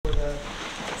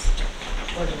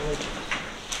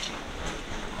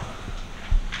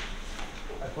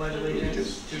pledge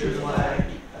allegiance to the flag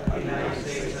of the United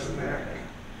States of America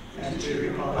and to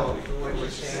the republic for which it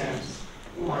stands,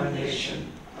 one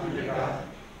nation, under God,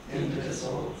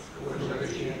 indivisible, with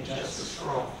liberty and justice for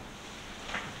all.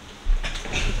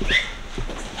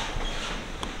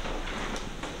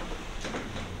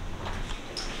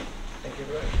 Thank you,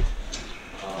 everybody.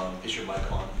 Is your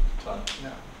mic on, Todd?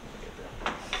 No.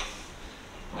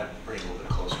 I'd bring it a little bit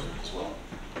closer as well.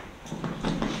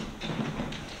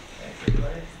 Thank you,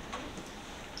 everybody.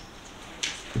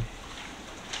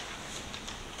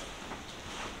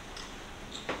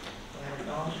 Land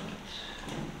acknowledgement.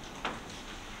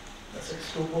 The Sitka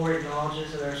School Board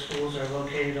acknowledges that our schools are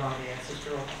located on the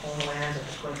ancestral homelands of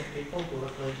the Tlingit people who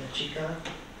have lived in Sitka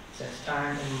since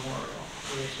time immemorial.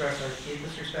 We express our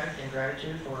deepest respect and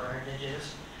gratitude for our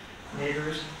indigenous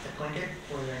neighbors, the Tlingit,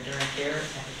 for their enduring care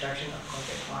and protection of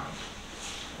Tlingit land.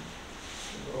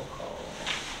 Roll call.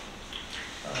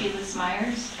 Felix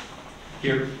Myers.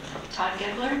 Here. Todd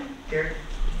Gebler. Here.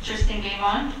 Tristan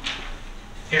Gavon.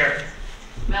 Here.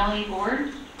 Melanie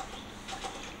Ward.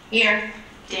 Here.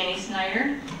 Danny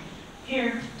Snyder.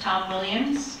 Here. Tom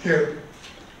Williams. Here.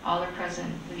 All are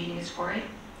present. The meeting is 4-8.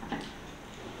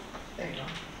 Thank you, Tom.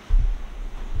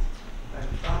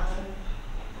 Item 5.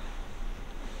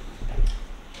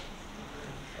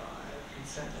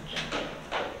 Consent agenda.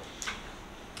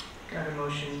 Can I have a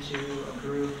motion to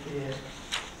approve the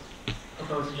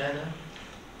proposed agenda?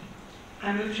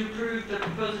 I move to approve the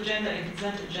proposed agenda and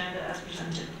consent agenda as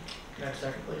presented. Can I have a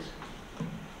second, please?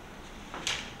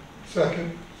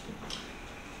 Second.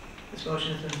 This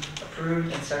motion has been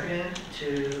approved and seconded to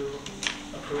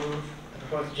approve the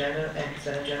proposed agenda and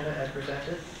consent agenda as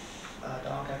presented.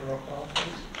 Don, can I have a roll call,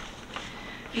 please?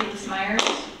 Felix Myers.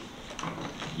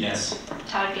 Yes.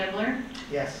 Todd Gebler.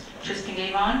 Yes. Tristan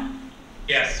Gavon.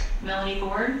 Yes. Melanie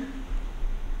Ward.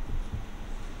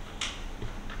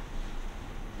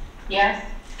 Yes.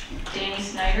 Danny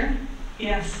Snyder.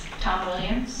 Yes. Tom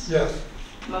Williams. Yes.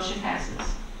 Motion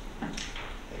passes. Thank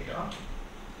you, Don.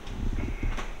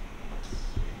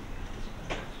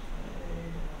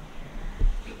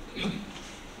 Item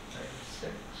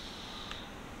 6.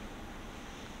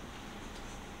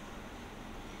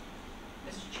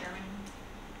 Mr. Chairman,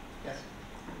 Yes.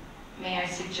 may I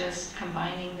suggest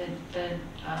combining the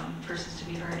persons to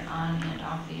be heard on and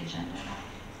off the agenda?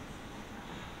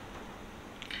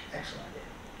 Excellent.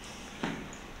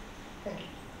 Thank you.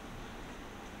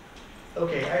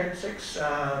 Okay, item 6,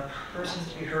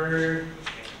 persons to be heard.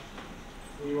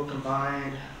 We will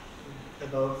combine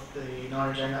both the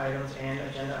non-agenda items and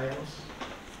agenda items.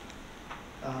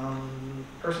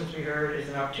 Persons to be heard is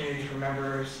an opportunity for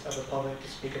members of the public to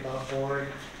speak about board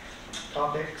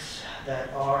topics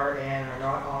that are and are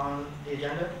not on the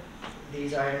agenda.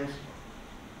 These items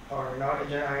are not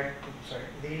agenda.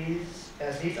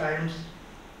 As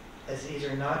these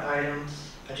are not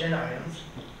agenda items,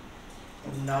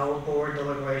 no board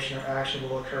deliberation or action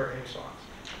will occur in response.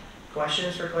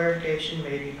 Questions for clarification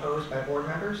may be posed by board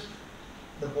members.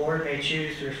 The board may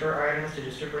choose to refer items to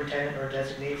the superintendent or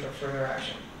designee for further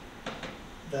action.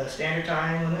 The standard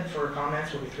time limit for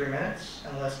comments will be 3 minutes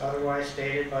unless otherwise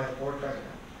stated by the board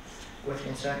president with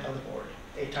consent of the board.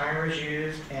 A timer is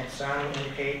used and sound will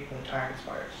indicate when time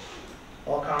expires.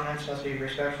 All comments must be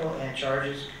respectful, and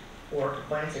charges or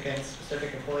complaints against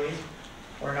specific employees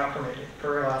are not permitted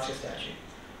per Alaska statute.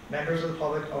 Members of the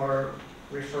public are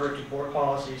referred to board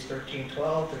policies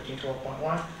 1312,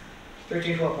 1312.1,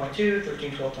 1312.2,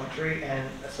 1312.3, and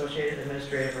associated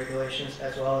administrative regulations,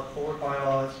 as well as board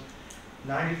bylaws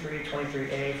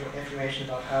 9323A for information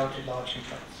about how to lodge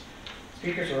complaints.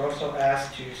 Speakers are also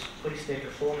asked to please state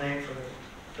their full name for the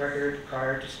record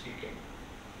prior to speaking.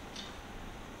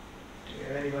 Do we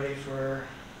have anybody for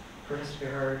persons to be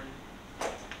heard?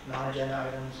 Non-agenda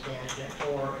items and agenda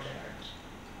or agenda items?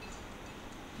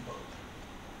 Both.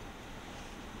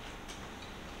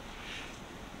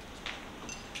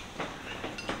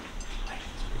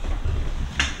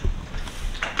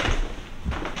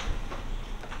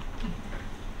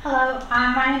 Hello,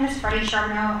 my name is Freddie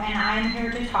Charbonneau, and I am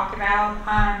here to talk about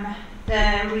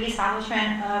the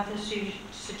reestablishment of the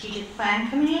strategic plan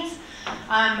committees.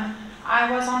 I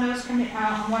was on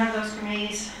one of those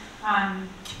committees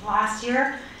last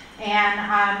year, and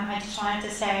I just wanted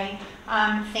to say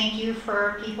thank you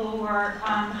for people who are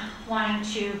wanting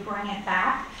to bring it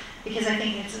back, because I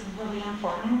think it's really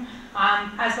important.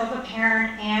 As both a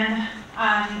parent and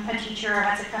a teacher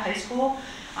at Sitka High School,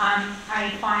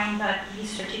 I find that these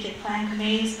strategic plan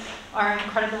committees are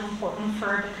incredibly important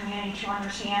for the community to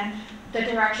understand the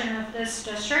direction of this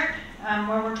district,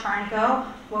 where we're trying to go,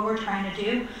 what we're trying to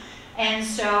do, And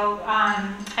so,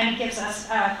 and it gives us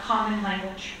a common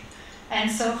language. And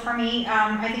so for me,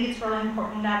 I think it's really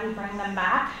important that we bring them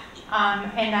back,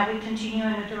 and that we continue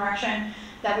in the direction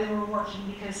that we were working,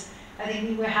 because I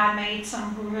think we have made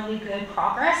some really good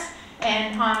progress,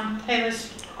 and it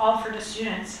was all for the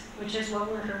students, which is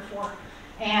what we're here for.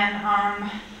 And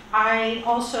I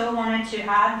also wanted to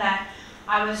add that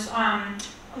I was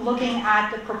looking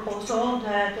at the proposal,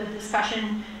 the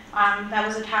discussion that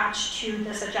was attached to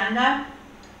this agenda.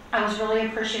 I was really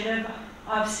appreciative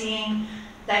of seeing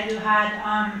that you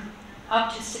had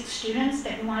up to 6 students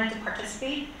that you wanted to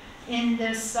participate in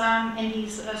this in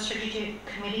these strategic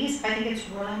committees. I think it's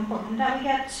really important that we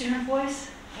get student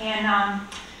voice. And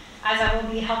as I will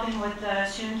be helping with the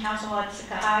student council at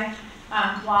Sitka High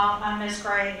while Ms.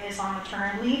 Gray is on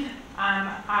maternity leave,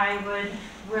 I would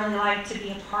really like to be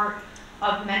a part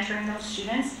of mentoring those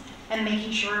students and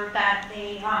making sure that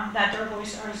they that their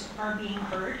voices are being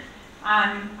heard.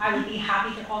 I would be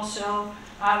happy to also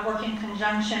work in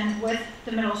conjunction with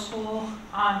the middle school,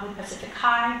 with Pacific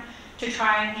High, to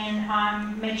try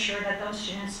and make sure that those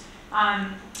students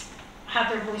have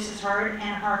their voices heard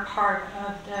and are part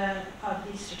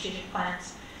of these strategic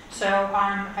plans. So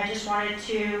I just wanted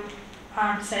to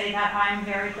say that I'm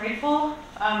very grateful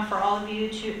for all of you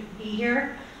to be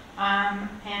here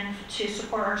and to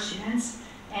support our students.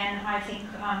 And I think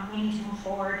we need to move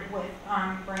forward with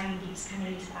bringing these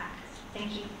committees back.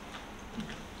 Thank you.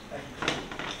 Thank you.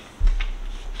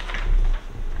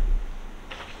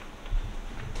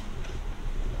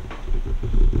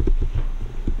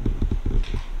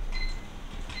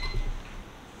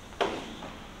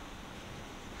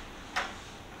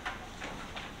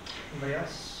 Anybody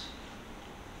else?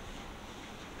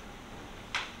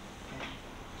 Okay.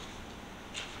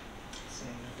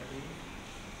 Seeing nobody.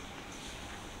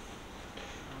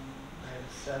 Item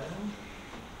 7.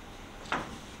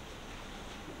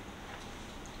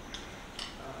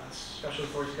 Special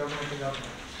reports, government to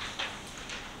government.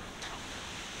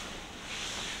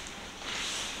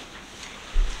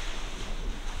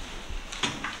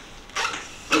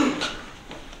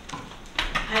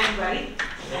 Hi, everybody.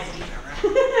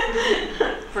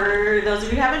 For those of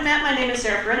you who haven't met, my name is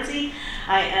Sarah Ferenczi.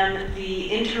 I am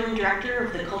the interim director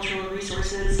of the Cultural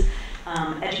Resources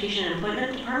Education and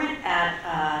Employment Department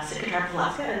at Sitka Tribe of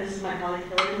Alaska, and this is my colleague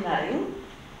Hillary Nutting.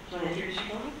 Do you want to introduce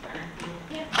yourself?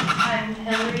 Yeah, I'm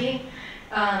Hillary.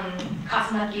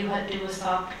 Kasanak Yuhat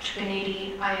Duwasak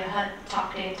Chukanadi Ayahat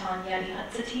Takdatan Yadi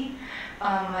Hutsati.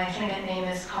 My Tlingit name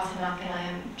is Kasanak and I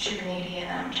am Chukanadi and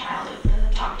I'm a child of the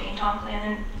Takdatan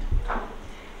clan and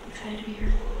excited to be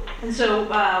here. And so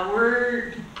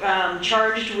we're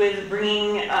charged with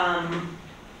bringing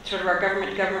sort of our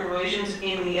government relations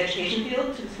in the education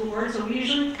field to the school board. So we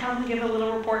usually come and give a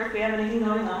little report if we have anything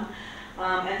going on.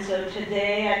 And so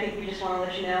today I think we just want to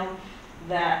let you know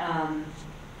that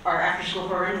our after-school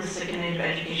program, the Sitka Native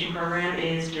Education Program,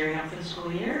 is gearing up for the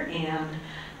school year, and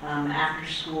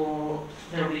after school,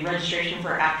 there will be registration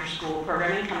for after-school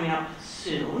programming coming up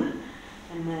soon.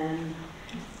 And then,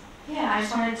 yeah, I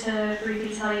just wanted to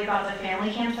briefly tell you about the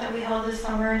family camps that we held this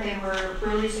summer. They were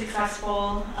really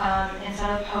successful.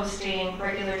 Instead of hosting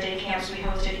regular day camps, we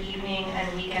hosted evening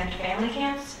and weekend family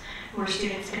camps where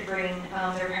students could bring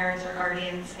their parents or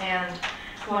guardians, and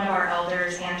one of our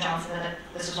elders, Ann Johnson, that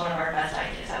this was one of our best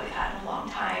ideas that we've had in a long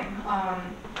time.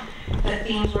 The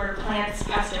themes were plants,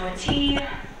 pesto and tea,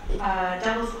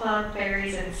 Devil's Club,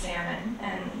 berries, and salmon.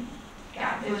 And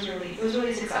yeah, it was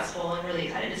really successful, and really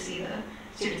excited to see the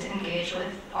students engage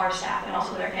with our staff and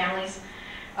also their families.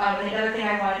 And the other thing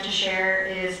I wanted to share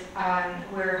is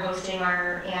we're hosting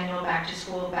our annual back to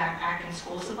school backpack and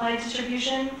school supply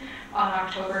distribution on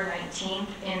October 19th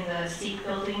in the Seek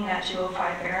building at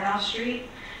 205 Baranoff Street.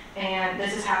 And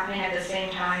this is happening at the same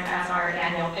time as our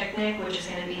annual picnic, which is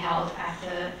going to be held at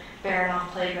the Baranoff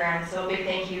Playground. So a big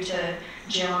thank you to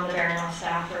Jill and the Baranoff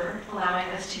staff for allowing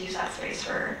us to use that space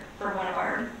for one of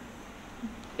our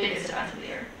biggest events of the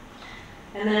year.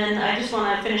 And then I just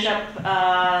want to finish up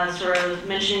sort of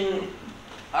mentioning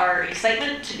our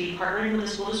excitement to be partnering with the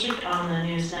school district on the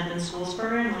new SNEP in Schools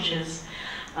program, which is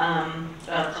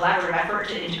a collaborative effort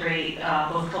to integrate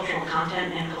both cultural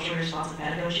content and culturally responsive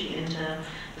pedagogy into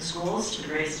the schools to the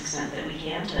greatest extent that we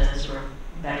can to sort of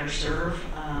better serve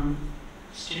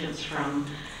students from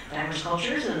diverse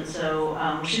cultures. And so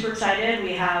we're super excited.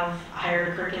 We have hired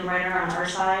a curriculum writer on our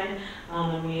side,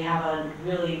 and we have a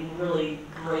really, really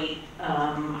great,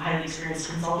 highly experienced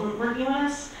consultant working with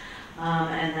us.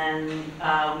 And then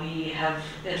we have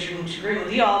entered into agreement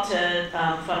with you all to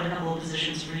fund a couple of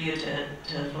positions for you to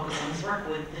focus on this work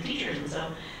with the teachers. And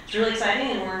so it's really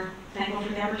exciting, and we're thankful for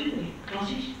the opportunity.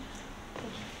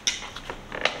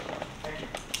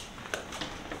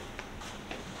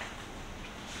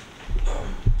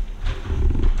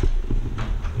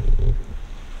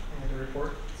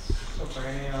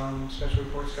 special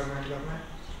reports government to government.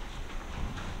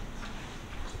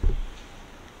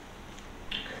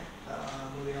 Okay,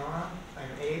 moving on.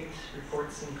 Item 8,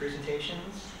 reports and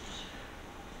presentations.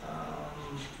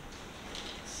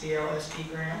 CLSP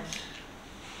grant.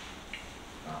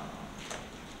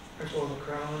 Principal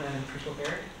Crone and Principal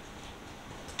Barrett.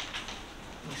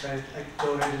 I'm excited. I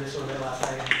dove into this a little bit last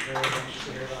night. I'm very anxious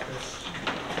to hear about this.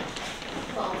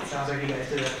 Well, It sounds like you guys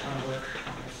did a ton of work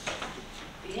on this.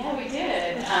 yeah, we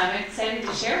did. I'm excited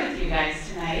to share with you guys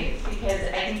tonight because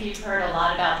I think you've heard a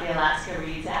lot about the Alaska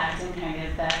Reads Act and kind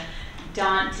of the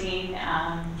daunting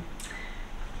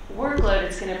workload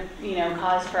it's going to,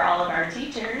 cause for all of our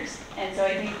teachers. And so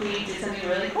I think we did something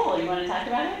really cool. You want to talk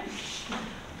about it?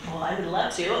 Well, I would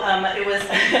love to. It was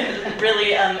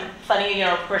really funny.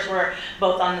 Of course, we're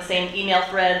both on the same email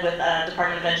thread with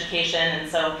Department of Education, and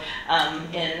so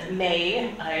in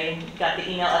May, I got the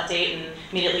email update and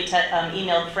immediately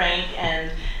emailed Frank,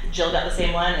 and Jill got the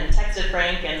same one and texted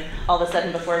Frank, and all of a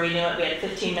sudden, before we knew it, we had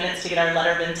 15 minutes to get our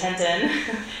letter of intent in.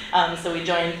 So we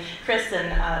joined Chris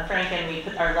and Frank, and we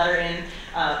put our letter in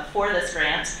for this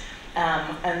grant.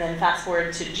 And then fast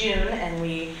forward to June, and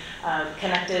we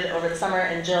connected over the summer,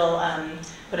 and Jill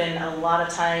put in a lot of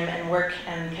time and work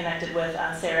and connected with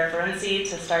Sarah Ferenczi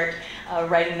to start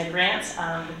writing the grant,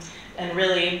 and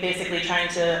really basically trying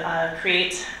to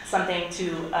create something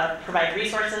to provide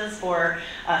resources for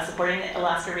supporting the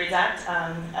Alaska Reads Act,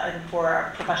 and for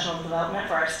our professional development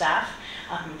for our staff.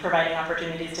 Providing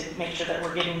opportunities to make sure that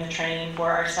we're getting the training for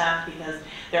our staff, because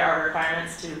there are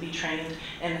requirements to be trained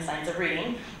in the science of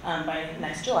reading by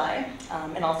next July,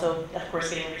 and also, of course,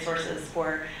 getting resources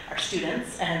for our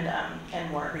students and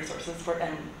more resources for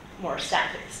and more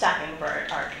staffing for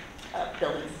our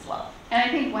buildings as well. And I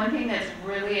think one thing that's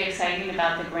really exciting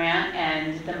about the grant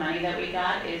and the money that we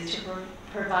got is to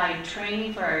provide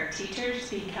training for our teachers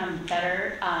to become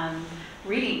better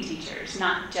reading teachers,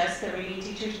 not just the reading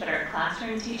teachers, but our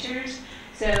classroom teachers.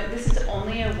 So this is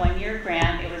only a one-year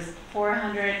grant. It was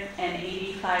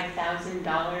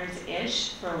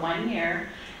 $485,000-ish for 1 year,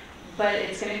 but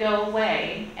it's going to go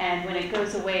away. And when it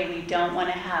goes away, we don't want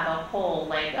to have a hole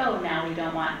like, oh, now we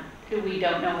don't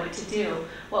know what to do.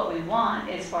 What we want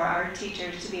is for our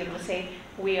teachers to be able to say,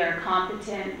 we are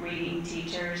competent reading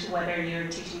teachers, whether you're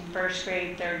teaching first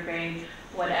grade, third grade,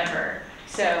 whatever.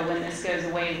 So when this goes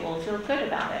away, we'll feel good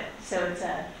about it. So it's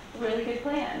a really good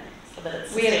plan. So that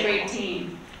it's We had a sustainable. great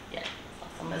team. Yeah,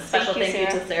 awesome. A special thank you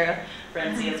Sarah. to Sarah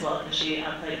Ferenczi as well, because she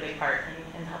played a big part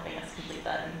in helping us complete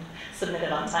that and submit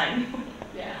it on time.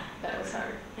 Yeah, that was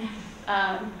hard.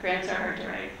 Grants are hard to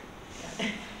write.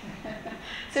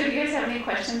 So do you guys have any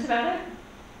questions about it?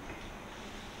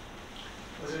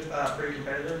 Was it pretty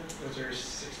competitive? Was there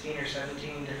 16 or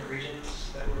 17 different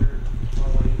regions that were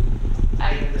only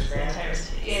getting this grant? Entire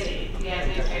state. Yeah,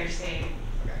 the entire state.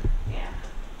 Okay, Yeah.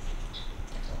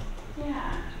 excellent.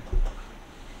 Yeah.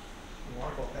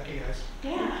 Wonderful, thank you guys.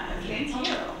 Yeah, thank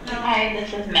you. Hi,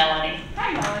 this is Melanie.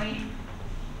 Hi, Melanie.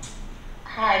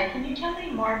 Hi, can you tell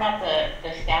me more about the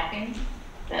staffing?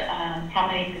 How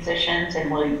many positions,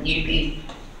 and will you be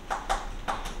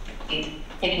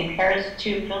taking pairs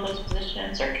to fill those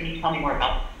positions, or can you tell me more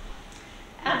about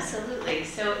Absolutely.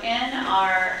 So in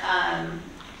our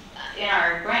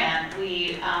grant,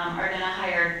 we are going to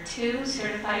hire 2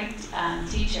 certified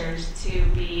teachers to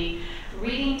be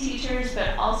reading teachers,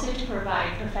 but also to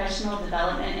provide professional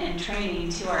development and training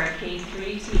to our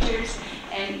K-3 teachers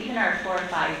and even our 4 or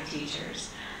 5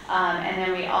 teachers. And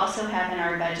then we also have in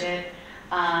our budget,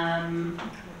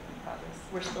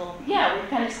 We're still we're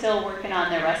kind of still working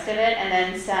on the rest of it, and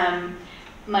then some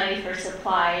money for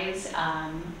supplies,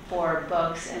 for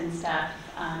books and stuff,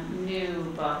 new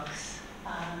books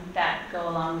that go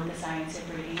along with the science of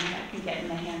reading that can get in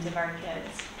the hands of our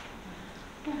kids.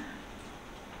 Yeah.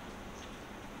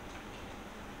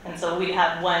 And so we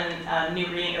have one new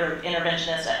reading or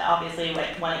interventionist, obviously,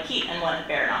 like one at Keat and one at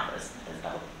Barron office as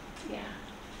well. Yeah.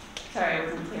 Sorry, I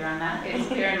wasn't clear on that. It's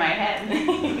clear in my head.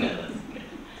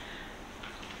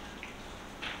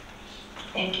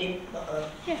 Thank you.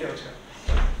 Yeah. Felix, go.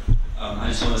 I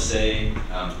just want to say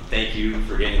thank you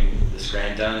for getting this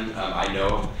grant done. I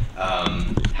know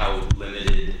how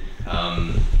limited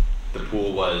the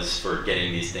pool was for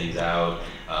getting these things out,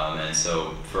 and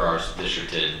so for our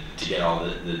district to get all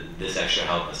this extra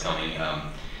help that's coming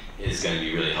is going to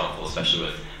be really helpful, especially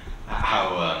with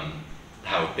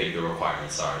how big the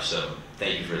requirements are. So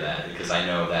thank you for that, because I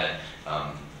know that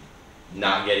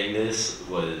not getting this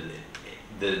was.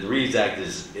 The Reads Act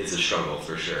is a struggle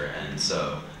for sure, and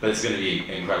so, but it's going to be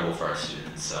incredible for our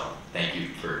students. So thank you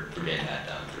for getting that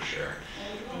done for sure.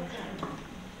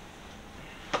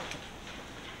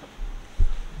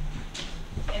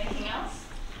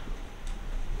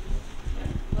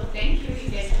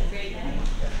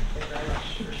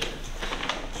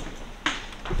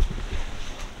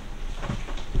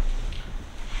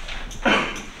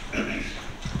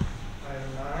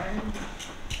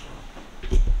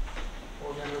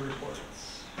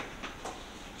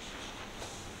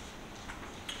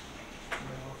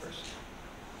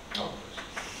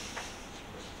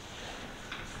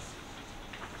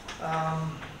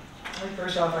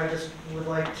 off, I just would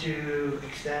like to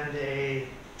extend a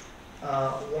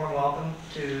warm welcome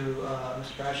to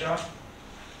Mr. Bradshaw,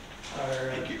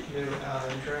 our new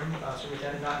interim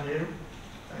superintendent, not new.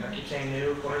 I keep saying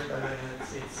new, of course, but I mean,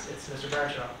 it's Mr.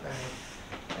 Bradshaw.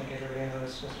 I think everybody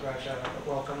knows Mr. Bradshaw.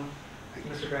 Welcome,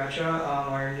 Mr. Bradshaw.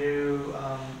 Our new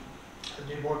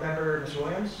board member, Ms.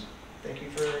 Williams. Thank you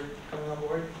for coming on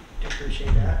board.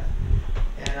 Appreciate that.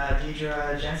 And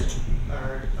Deidre Jensen,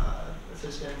 our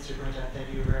assistant superintendent.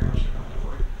 Thank you very much for coming on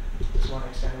board. Just want to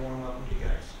extend a warm welcome to you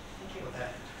guys. Thank you with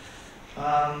that.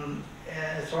 And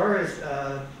as far as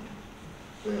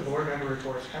the board member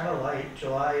reports, kind of light.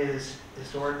 July is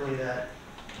historically that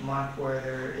month where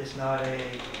there is not a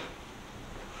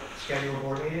scheduled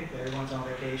board meeting. Everyone's on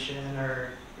vacation,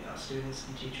 or students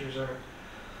and teachers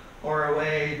are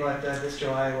away. But this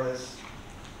July was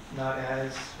not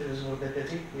as, it was a little bit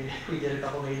busy. We did a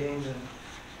couple meetings and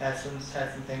had some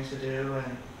things to do,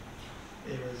 and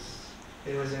it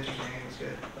was interesting. It was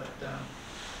good, but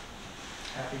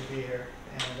happy to be here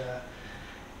and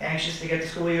anxious to get the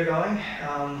school year going.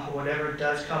 Whatever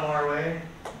does come our way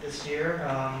this year,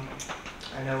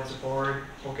 I know as a board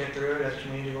we'll get through it, as a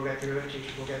community we'll get through it,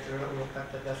 teachers will get through it. We'll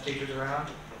cut the best teachers around,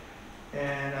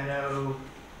 and I know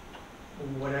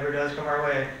whatever does come our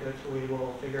way, we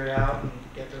will figure it out and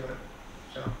get through it.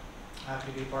 So,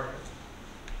 happy to be part of it.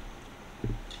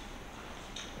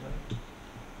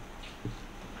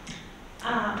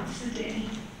 This is Danny,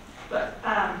 but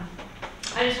I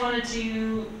just wanted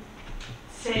to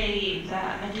say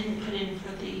that I didn't put in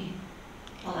for the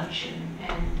election,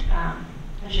 and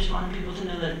I just wanted people to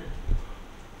know that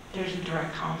there's a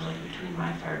direct conflict between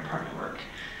my fire department work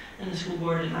and the school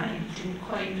board, and I didn't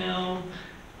quite know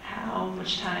how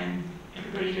much time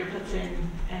everybody here puts in,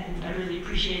 and I really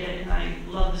appreciate it, and I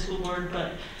love the school board,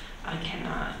 but I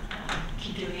cannot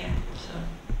keep doing it, so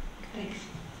thanks.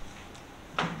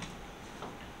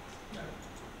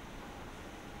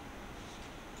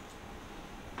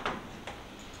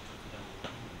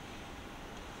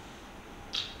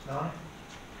 Melanie?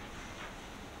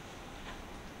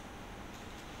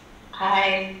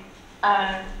 Hi.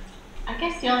 I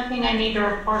guess the only thing I need to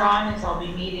report on is I'll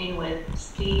be meeting with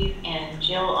Steve and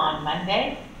Jill on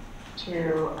Monday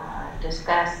to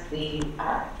discuss the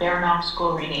Baranoff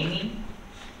School renaming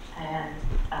and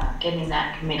getting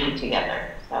that committee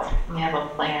together. So we have a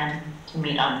plan to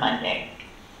meet on Monday.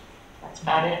 That's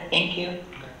about it. Thank you.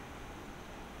 Okay.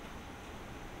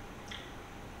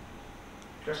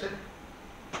 Tristan?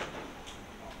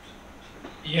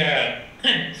 Yeah,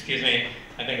 excuse me.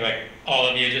 I think like all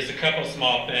of you, just a couple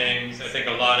small things. I think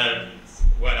a lot of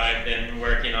what I've been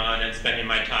working on and spending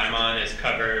my time on is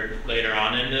covered later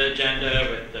on in the agenda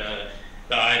with the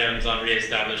items on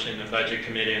reestablishing the budget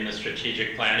committee and the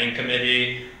strategic planning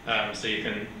committee. So you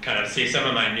can kind of see some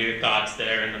of my new thoughts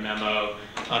there in the memo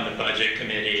on the budget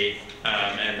committee.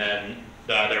 And then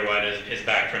the other one is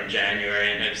back from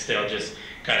January, and I've still just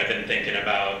kind of been thinking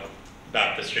about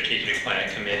the strategic plan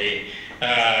committee.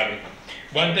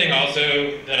 One thing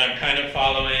also that I'm kind of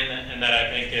following and that I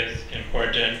think is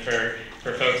important for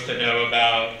folks to know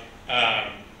about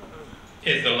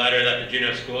is the letter that the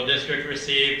Juneau School District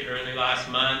received early last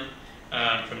month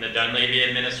from the Dunleavy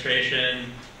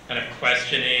administration, kind of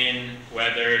questioning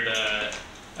whether the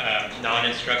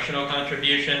non-instructional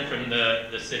contribution from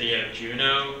the city of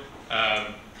Juneau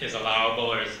is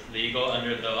allowable or is legal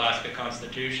under the Alaska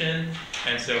Constitution.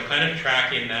 And so kind of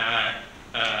tracking that,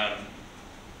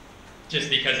 just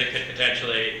because it could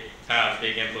potentially have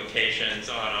big implications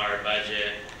on our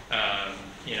budget,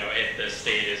 if the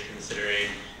state is considering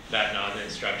that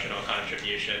non-instructional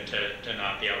contribution to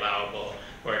not be allowable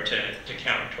or to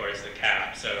count towards the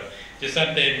cap. So just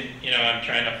something, I'm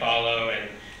trying to follow, and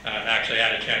actually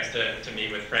had a chance to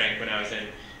meet with Frank when I was in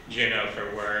Juneau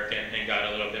for work and got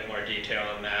a little bit more detail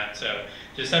on that. So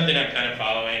just something I'm kind of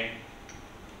following.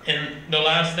 And the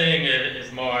last thing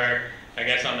is more, I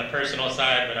guess, on the personal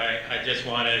side, but I just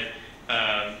wanted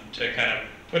to kind of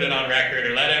put it on record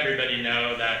or let everybody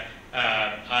know that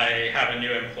I have a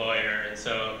new employer, and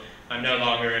so I'm no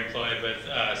longer employed with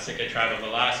Sitka Tribe of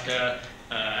Alaska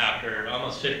after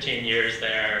almost 15 years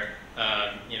there,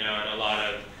 and a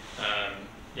lot of,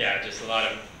 just a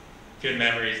lot of good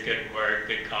memories, good work,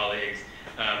 good colleagues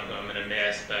who I'm going to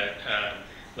miss, but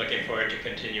looking forward to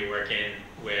continue working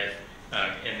with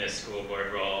in this school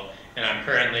board role. And I'm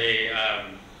currently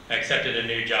accepted a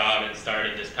new job and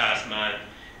started this past month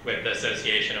with the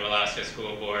Association of Alaska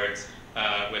School Boards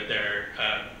with their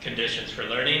Conditions for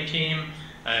Learning team.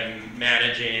 I'm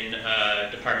managing a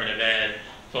Department of Ed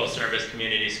full-service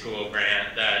community school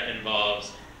grant that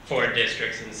involves 4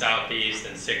 districts in Southeast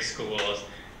and 6 schools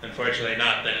unfortunately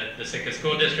not the Sitka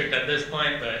School District at this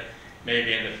point, but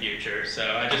maybe in the future.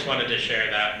 So I just wanted to share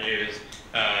that news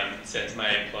since my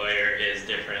employer is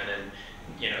different, and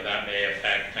that may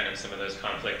affect kind of some of those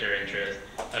conflict of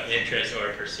interest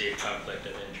or perceived conflict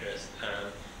of interest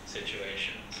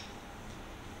situations.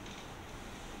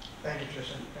 Thank you,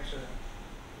 Tristan. Thanks for that.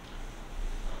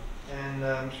 And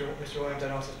Mr. Williams, I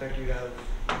don't suspect you have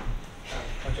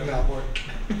a job board.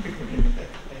 Thank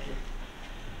you.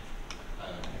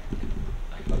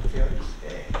 Felix?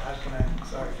 Hey, I was gonna,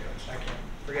 sorry Felix, I can't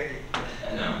forget you.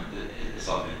 No, it's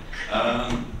all good.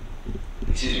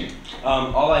 Excuse me.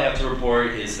 All I have to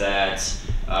report is that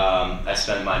I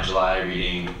spent my July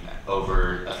reading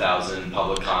over 1,000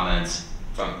 public comments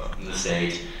from the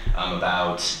state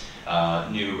about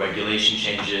new regulation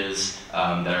changes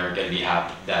that are going to be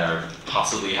that are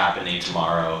possibly happening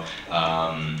tomorrow,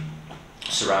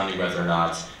 surrounding whether or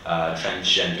not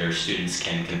transgender students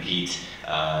can compete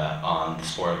on the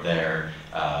sport of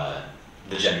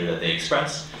the gender that they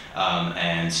express.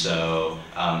 And so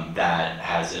that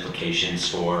has implications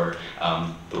for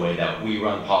the way that we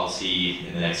run policy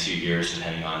in the next few years,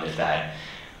 depending on if that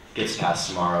gets passed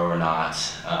tomorrow or not.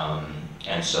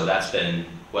 And so that's been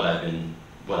what I've been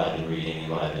reading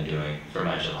and what I've been doing for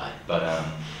my July. But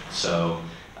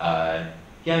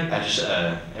yeah, I just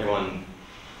everyone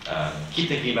keep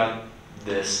thinking about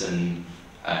this, and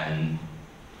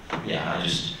yeah, I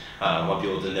just want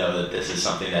people to know that this is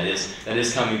something that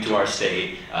is coming to our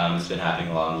state. It's been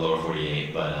happening a lot in the lower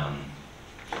 48, but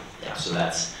yeah, so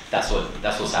that's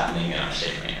what's happening in our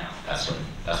state right now. That's what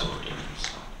we're doing.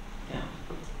 So yeah.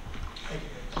 Thank you.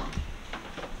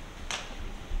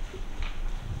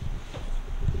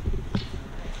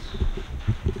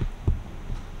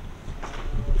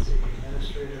 Let's see,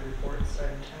 administrative reports,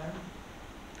 item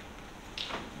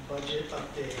 10. Budget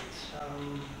update.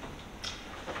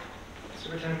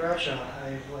 Superintendent Bradshaw,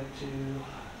 I'd like to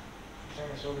turn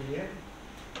this over to you.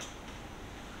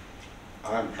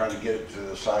 I'm trying to get it to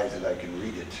the size that I can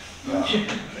read it.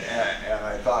 And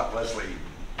I thought Leslie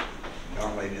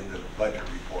normally did the budget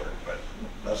report, but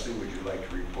Leslie, would you like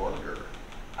to report, or?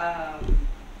 I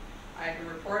can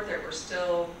report that we're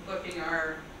still booking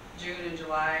our June and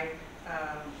July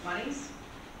monies,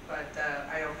 but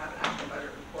I don't have an actual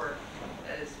budget report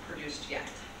that is produced yet.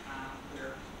 I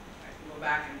can go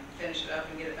back and finish it up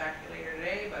and get it back later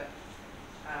today, but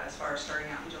as far as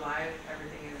starting out in July,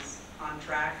 everything is on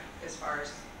track as far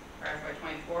as our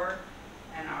FY24,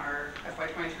 and our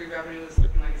FY23 revenue is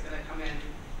looking like it's going to come in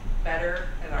better,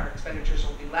 and our expenditures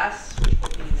will be less, which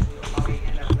will mean that we will probably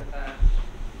end up with an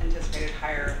anticipated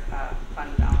higher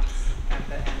fund balance at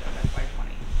the end of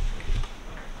FY20.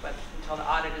 But until the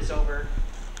audit is over,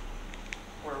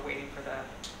 we're waiting for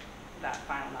that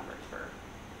final number for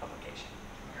publication.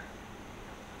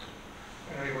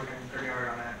 I know you're working pretty hard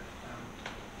on that.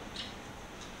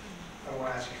 I won't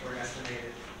ask you for an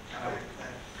estimated.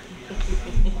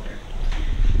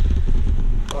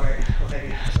 All right. Well, thank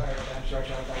you. Sorry about that. I'm sorry,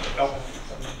 John.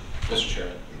 Mr.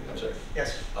 Chairman, I'm sorry.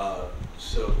 Yes.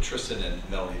 So Tristan and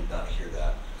Melanie did not hear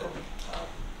that.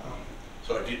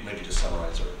 So I did maybe just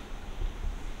summarize or.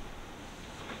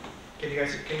 Can you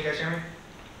guys hear me?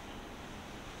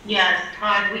 Yeah,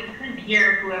 Todd, we couldn't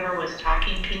hear whoever was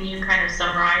talking. Can you kind of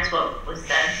summarize what was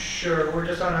said? Sure. We're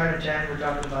just on item 10. We're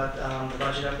talking about the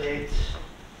budget update.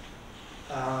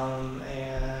 I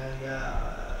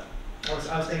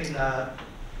was thinking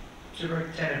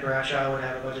Superintendent Bradshaw would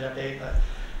have a budget update, but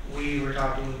we were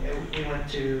talking, we went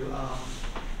to... Do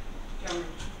you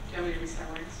want me to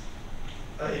re-summarize?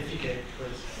 If you could,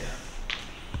 please, yeah.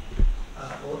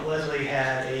 Leslie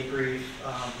had a brief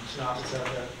synopsis of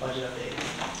the budget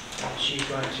update. She's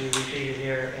going to repeat it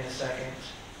here in a second.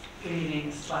 Good evening,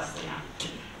 this is Leslie.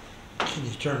 Can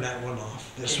you turn that one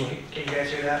off? This one, Can you guys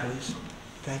hear that? please?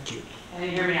 Thank you. Can you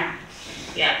hear me now?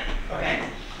 Yeah. Okay.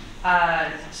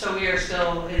 So we are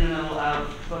still in the middle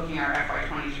of booking our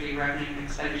FY23 revenue and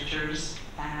expenditures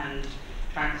and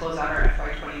trying to close out our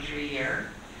FY23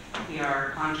 year. We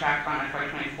are on track on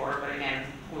FY24, but again,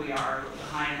 we are a little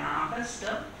behind in our office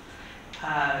still.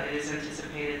 It is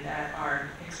anticipated that our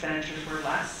expenditures were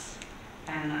less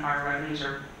and our revenues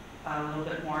are a little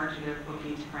bit more due to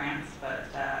booking to grants,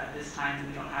 but this time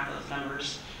we don't have those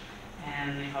numbers,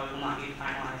 and they probably will not be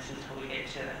finalized until we get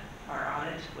to our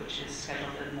audit, which is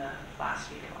scheduled in the last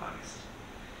week of August.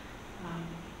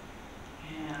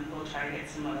 And we'll try to get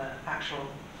some of the actual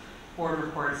board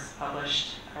reports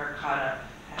published or caught up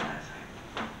at that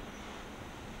time.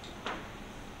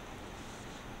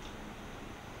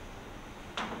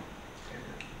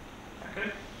 Okay.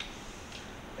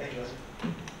 Thank you, Leslie.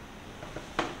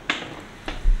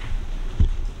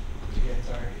 Again,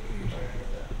 sorry.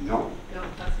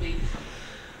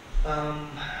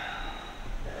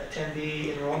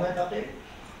 10B enrollment update?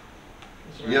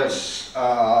 Is there- Yes,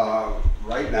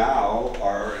 right now,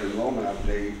 our enrollment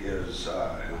update is,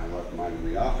 and I left mine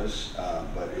in the office,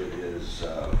 but it is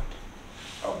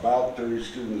about 30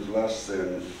 students less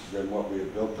than what we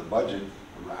had built the budget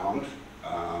around.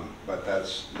 But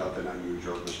that's nothing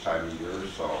unusual this time of year,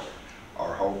 so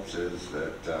our hopes is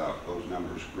that those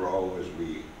numbers grow as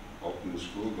we open the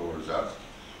school doors up.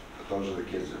 But those are the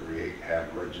kids that we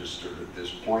have registered at this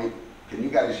point. Can you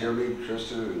guys hear me,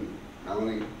 Tristan and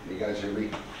Melanie? Can you guys hear me?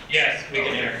 Yes, we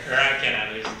can hear, or I can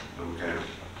at least. Okay.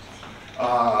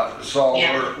 So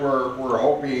Yeah. we're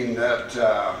hoping that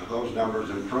those numbers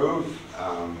improve,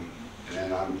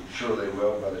 and I'm sure they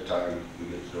will by the time we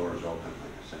get the doors open,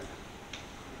 like I said.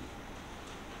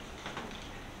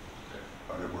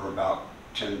 But we're about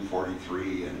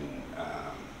 1043, and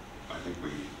I think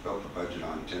we built the budget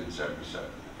on 1077,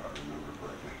 if I remember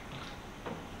correctly.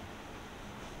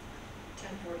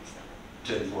 1047.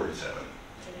 1047.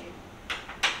 Today.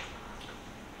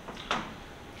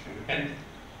 And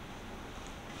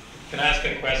can I ask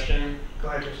a question? Go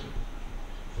ahead, Jason.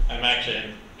 I'm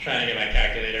actually trying to get my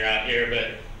calculator out here,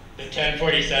 but the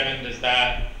 1047, does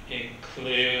that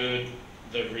include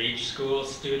the REACH school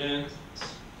students?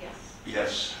 Yes.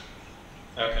 Yes.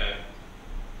 Okay.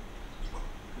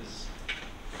 'Cause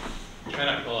I'm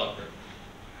trying to pull up the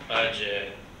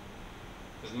budget.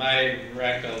 Because my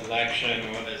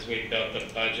recollection was we built the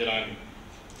budget on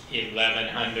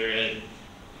 1,111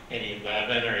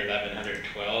 or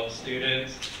 1,112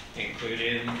 students,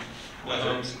 including the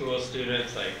homeschool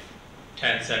students, like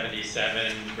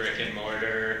 1077 brick and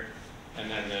mortar, and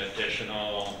then the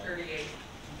additional 38.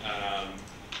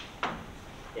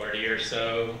 40 or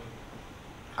so.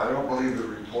 I don't believe the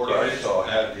report I saw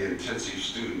had the intensive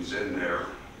students in there.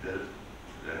 Did it?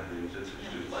 Did it have the intensive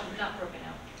students? Not broken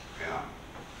out. Yeah.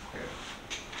 Okay.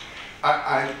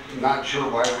 I'm not sure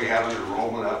why we have an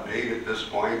enrollment update at this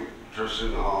point,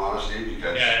 Tristan, in all honesty,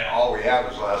 because all we have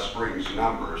is last spring's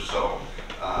numbers, so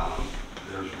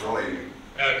there's really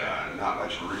not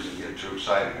much of a reason to get too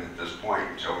excited at this point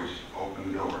until we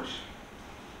open the doors.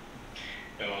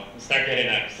 Well, we'll start getting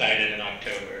excited in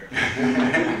October.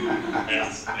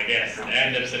 As, I guess, the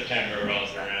end of September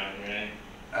rolls around, right?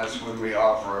 That's when we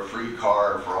offer a free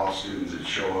car for all students that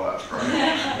show up,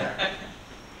 right?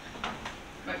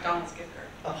 McDonald's gift card.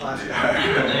 A plastic.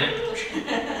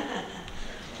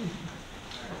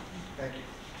 Thank you.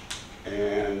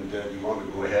 And you want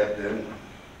to go ahead then?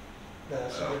 The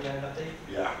superintendent update?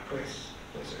 Yeah. Please,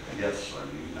 sir. Yes, I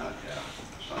mean, not, yeah.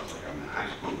 Sounds like I'm in high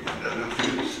school again, doesn't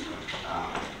it?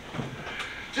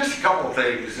 Just a couple of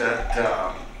things that,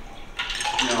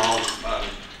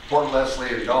 Port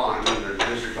Leslie and Dawn in the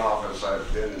district office,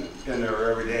 I've been in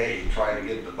there every day trying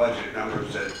to get the budget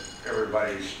numbers that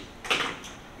everybody's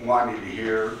wanting to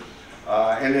hear.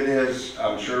 And it is,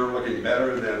 I'm sure, looking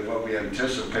better than what we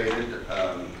anticipated.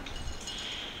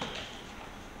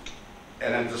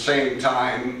 And at the same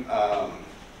time, I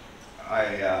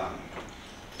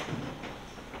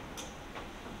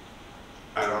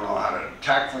don't know how to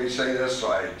tactfully say this,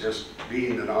 so I just,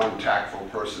 being the non-tactful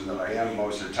person that I am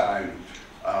most of the time,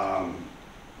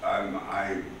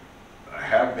 I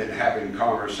have been having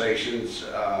conversations,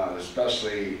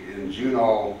 especially in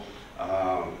Juneau.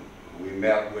 We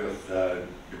met with the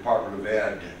Department of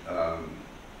Ed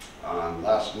on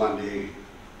last Monday,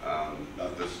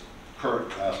 not this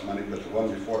current last Monday, but the one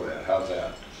before that. How's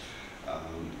that?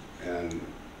 And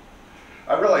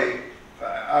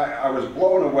I was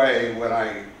blown away when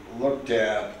I looked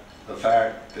at the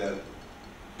fact that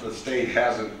the state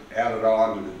hasn't added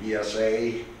on to the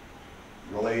BSA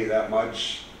really that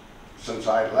much since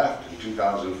I left in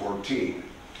 2014.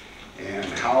 And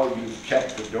how you've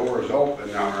kept the doors open,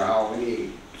 or how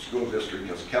any school district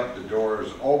has kept the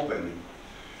doors open,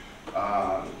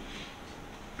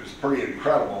 is pretty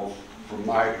incredible from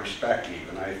my perspective.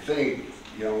 And I think,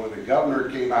 when the governor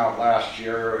came out last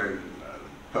year and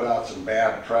put out some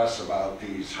bad press about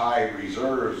these high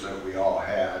reserves that we all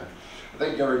had, I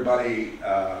think everybody,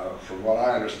 from what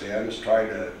I understand, is trying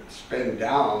to spend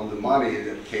down the money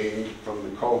that came from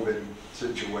the COVID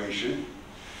situation.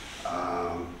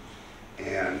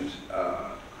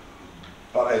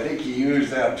 But I think he used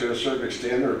that to a certain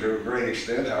extent, or to a great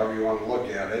extent, however you want to look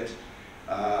at it,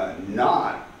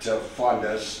 not to fund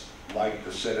us like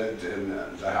the Senate and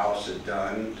the House had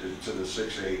done to the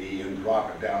 680 and drop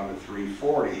it down to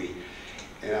 340.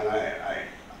 And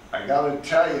I got to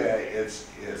tell you, it's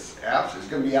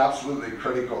going to be absolutely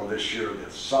critical this year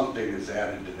that something is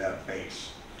added to that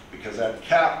base, because that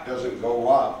cap doesn't go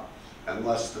up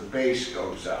unless the base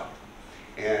goes up.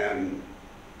 And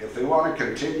if they want to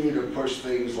continue to push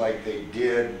things like they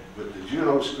did with the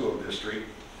Juneau School District,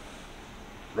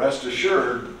 rest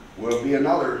assured, will be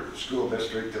another school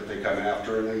district that they come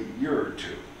after in a year or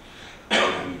two.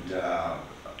 And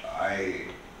I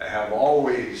have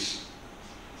always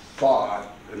thought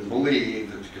and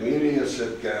believed that the community of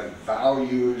Sitka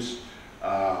values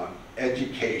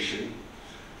education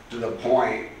to the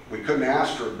point we couldn't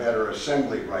ask for a better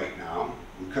assembly right now.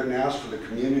 We couldn't ask for the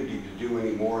community to do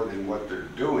any more than what they're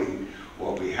doing.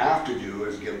 What we have to do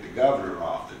is get the governor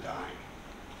off the dime.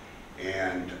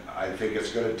 And I think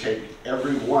it's going to take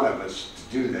every one of us to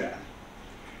do that.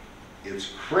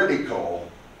 It's critical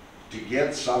to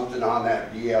get something on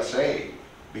that BSA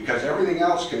because everything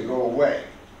else can go away.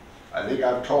 I think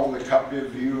I've told a couple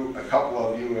of you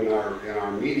in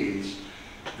our meetings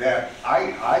that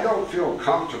I don't feel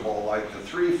comfortable like the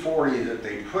 $340 that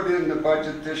they put in the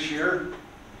budget this year,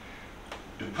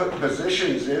 to put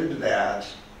positions into that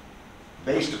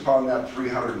based upon that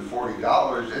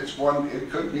 $340, it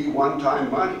could be one-time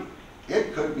money.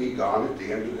 It could be gone at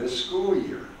the end of this school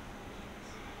year.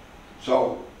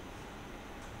 So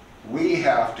we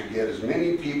have to get as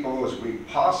many people as we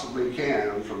possibly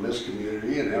can from this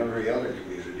community and every other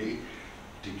community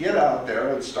to get out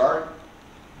there and start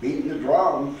beating the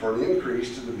drum for an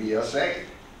increase to the BSA.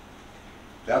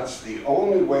 That's the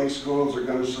only way schools are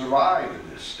going to survive in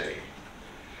this state.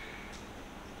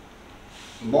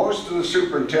 Most of the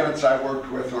superintendents I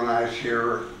worked with when I was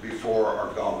here before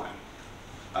are gone.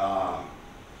 A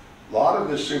lot of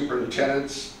the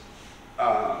superintendents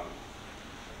have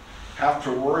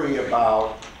to worry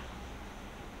about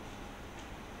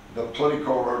the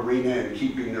political arena and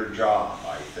keeping their job,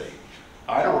 I think.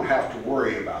 I don't have to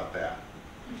worry about that.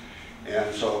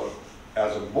 And so,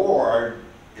 as a board,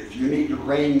 if you need to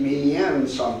rein me in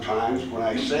sometimes when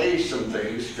I say some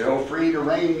things, feel free to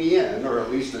rein me in, or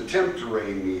at least attempt to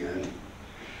rein me in,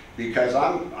 because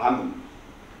I'm,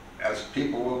 as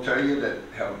people will tell you that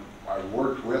I've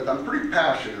worked with, I'm pretty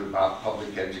passionate about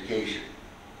public education.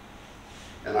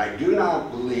 And I do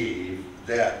not believe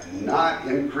that not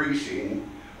increasing,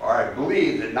 or I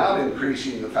believe that not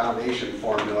increasing the foundation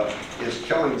formula is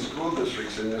killing school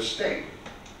districts in this state.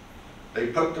 They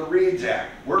put the READS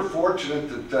Act. We're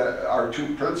fortunate that our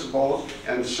two principals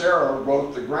and Sarah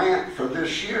wrote the grant for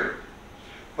this year.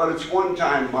 But it's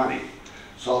one-time money.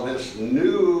 So this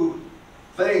new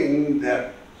thing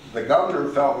that the governor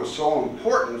felt was so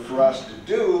important for us to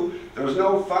do, there's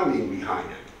no funding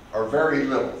behind it, or very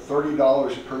little,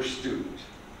 $30 per student.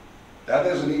 That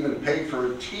doesn't even pay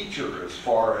for a teacher as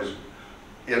far as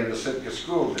in the Sitka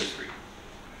School District.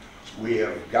 We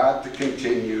have got to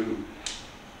continue.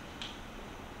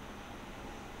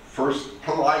 First,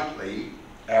 politely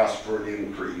ask for an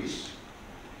increase,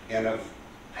 and if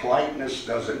politeness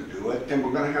doesn't do it, then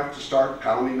we're going to have to start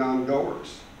pounding on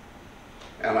doors.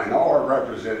 And I know our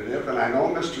representative, and I know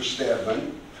Mr.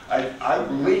 Stedman, I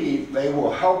believe they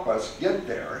will help us get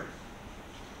there.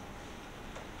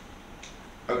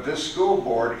 But this school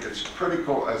board, it's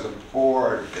critical as a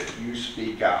board that you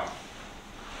speak out.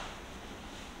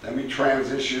 Let me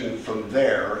transition from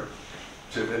there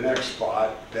to the next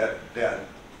spot, that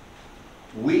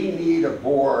we need a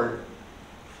board.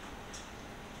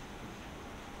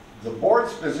 The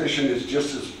board's position is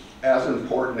just as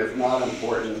important, if not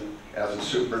important, as the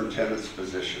superintendent's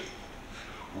position.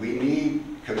 We need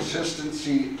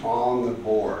consistency on the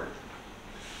board.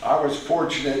 I was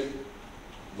fortunate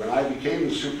when I became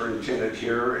the superintendent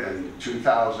here in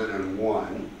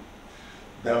 2001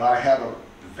 that I had a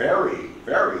very,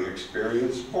 very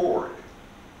experienced board.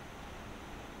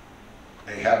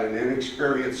 They had an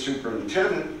inexperienced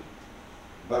superintendent,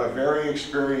 but a very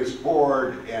experienced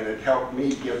board, and it helped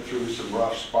me get through some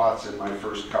rough spots in my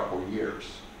first couple years.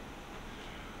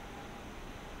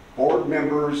 Board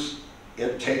members,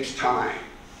 it takes time.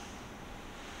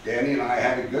 Danny and I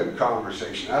had a good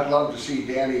conversation. I'd love to see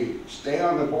Danny stay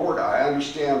on the board. I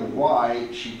understand why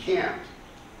she can't.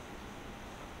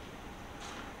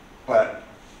 But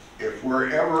if we're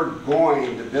ever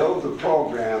going to build the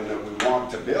program that we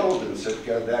want to build in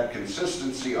Sitka, that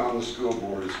consistency on the school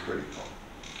board is critical.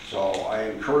 So I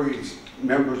encourage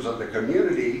members of the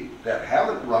community that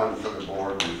haven't run for the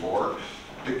board before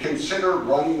to consider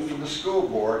running for the school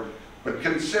board, but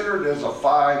consider it as a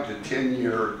 5 to 10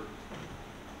 year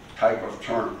type of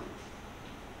term.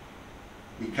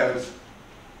 Because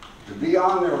to be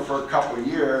on there for a couple of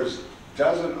years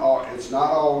it's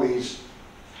not always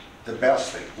the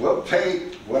best thing. We'll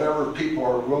take whatever people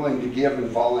are willing to give and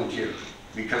volunteer,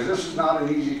 because this is not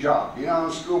an easy job. Being on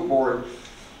the school board,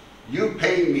 you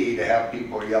pay me to have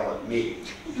people yell at me,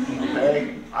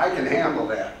 okay? I can handle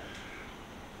that.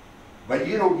 but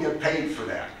you don't get paid for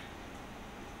that.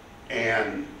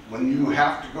 And when you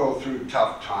have to go through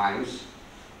tough times,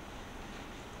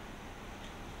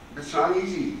 it's not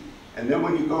easy. And then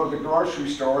when you go to the grocery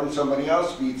store and somebody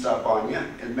else beats up on you,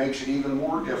 it makes it even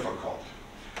more difficult.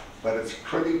 But it's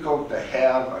critical to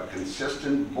have a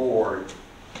consistent board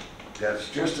that's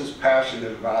just as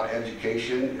passionate about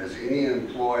education as any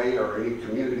employee or any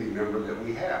community member that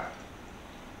we have.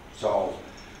 So,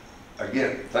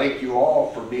 again, thank you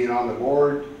all for being on the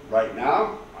board right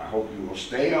now. I hope you will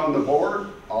stay on the board,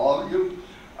 all of you,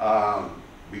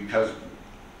 because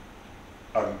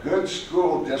a good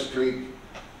school district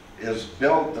is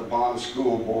built upon the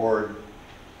school board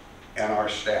and our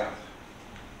staff.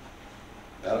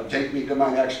 That'll take me to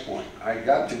my next point. I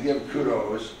got to give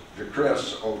kudos to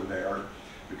Chris over there,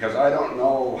 because I don't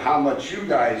know how much you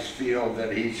guys feel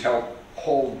that he's helped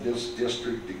hold this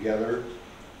district together,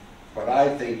 but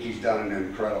I think he's done an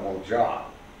incredible job.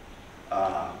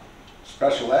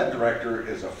 Special ed director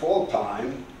is a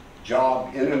full-time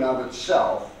job in and of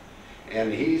itself,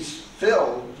 and he's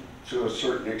filled to a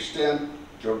certain extent,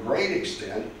 to a great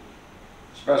extent,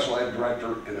 special ed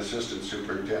director and assistant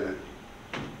superintendent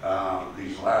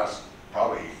these last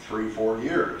probably 3-4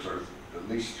 years, or at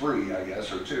least 3, I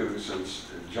guess, or 2,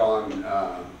 since John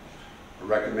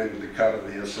recommended the cut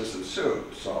of the assistant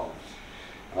sup. So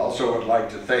I also would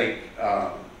like to thank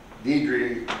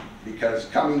Deidre, because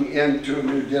coming into a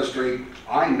new district,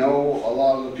 I know a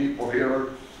lot of the people here.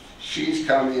 She's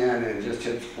come in and just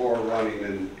hit the floor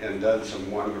running and done some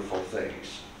wonderful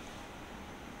things.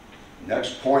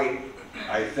 Next point,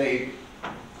 I think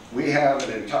we have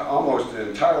almost an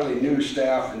entirely new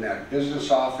staff in that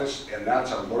business office, and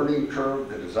that's a learning curve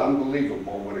that is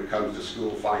unbelievable when it comes to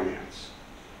school finance.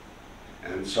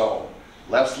 And so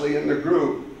Leslie and the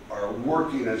group are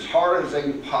working as hard as they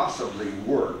can possibly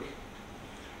work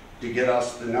to get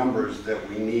us the numbers that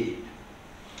we need.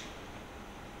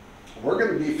 We're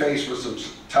going to be faced with some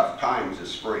tough times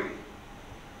this spring.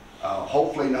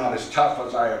 Hopefully not as tough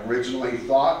as I originally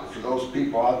thought. For those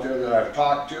people out there that I've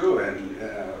talked to and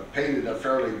painted a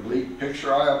fairly bleak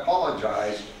picture, I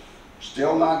apologize.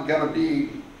 Still not going to be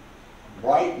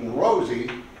bright and rosy,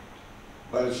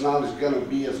 but it's not going to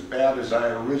be as bad as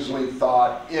I originally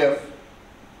thought if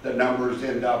the numbers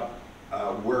end up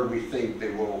where we think they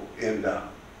will end up.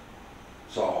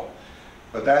 So,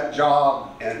 but that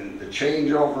job and the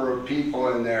changeover of people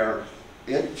in there,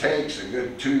 it takes a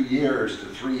good 2 years to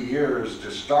 3 years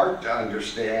to start to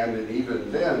understand, and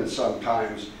even then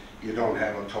sometimes you don't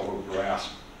have a total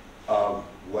grasp of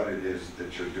what it is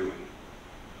that you're doing.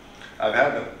 I've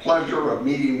had the pleasure of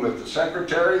meeting with the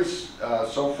secretaries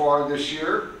so far this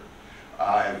year.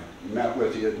 I've met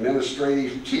with the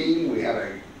administrative team. We had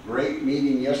a great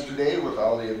meeting yesterday with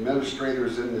all the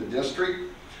administrators in the district.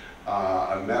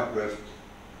 I've met with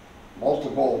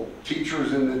multiple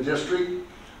teachers in the district.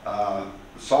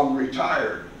 Some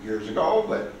retired years ago,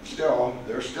 but still,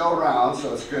 they're still around,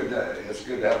 so it's good to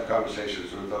have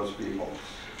conversations with those people.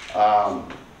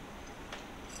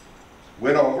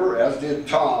 Went over, as did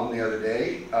Tom the other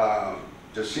day,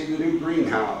 to see the new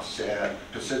greenhouse at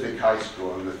Pacific High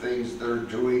School and the things they're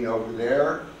doing over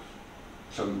there.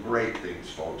 Some great things,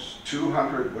 folks.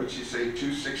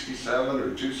 267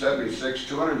 or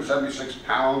 276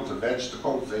 pounds of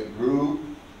vegetables they grew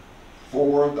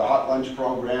for the hot lunch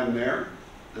program there.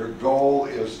 Their goal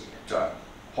is to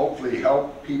hopefully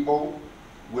help people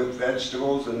with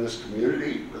vegetables in this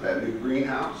community with that new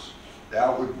greenhouse.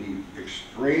 That would be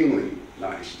extremely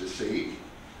nice to see.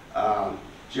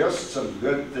 Just some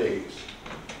good things.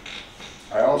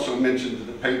 I also mentioned to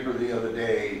the paper the other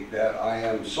day that I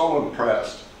am so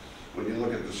impressed when you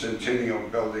look at the Centennial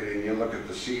Building and you look at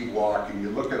the Seawalk and you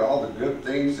look at all the good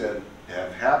things that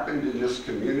have happened in this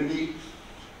community.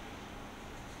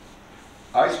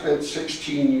 I spent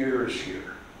 16 years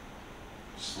here.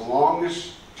 It's the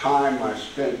longest time I've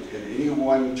spent in any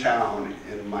one town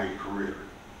in my career.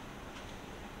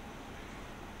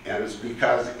 And it's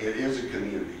because it is a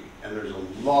community. And there's a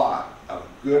lot of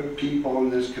good people in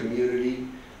this community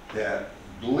that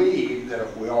believe that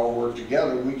if we all work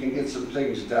together, we can get some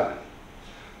things done.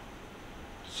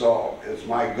 So it's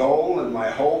my goal and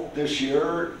my hope this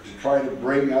year to try to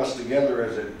bring us together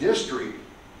as a district,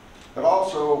 but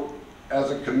also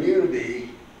as a community,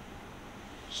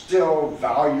 still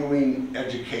valuing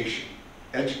education.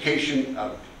 Education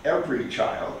of every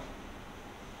child.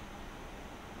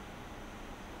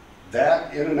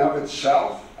 That in and of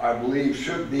itself, I believe,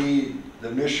 should be the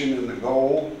mission and the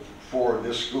goal for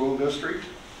this school district.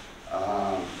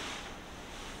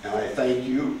 And I thank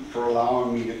you for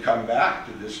allowing me to come back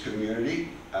to this community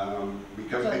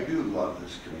because I do love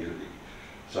this community.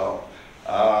 So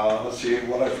Let's see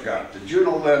what I forgot. The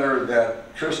Juno letter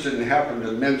that Tristan happened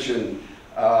to mention,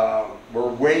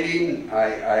 we're waiting. I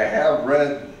have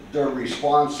read the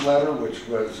response letter, which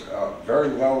was a very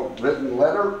well written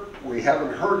letter. We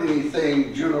haven't heard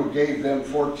anything. Juno gave them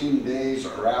 14 days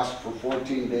or asked for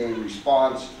 14-day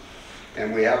response,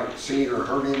 and we haven't seen or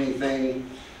heard anything.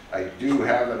 I do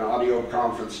have an audio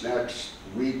conference next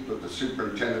week with the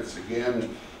superintendents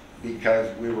again,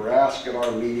 because we were asked at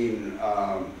our meeting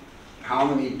how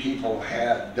many people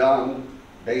had done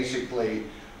basically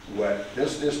what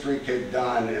this district had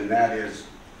done, and that is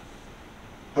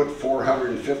put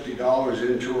 $450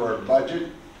 into our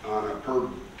budget on a per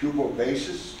pupil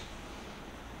basis.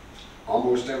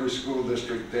 Almost every school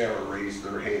district there raised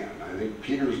their hand. I think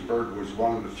Petersburg was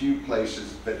one of the few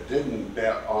places that didn't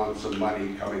bet on some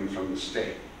money coming from the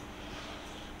state.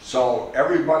 So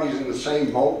everybody's in the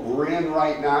same boat we're in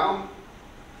right now,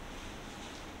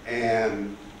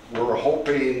 and we're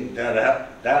hoping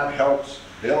that that helps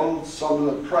build some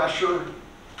of the pressure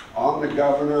on the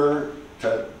governor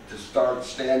to start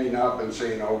standing up and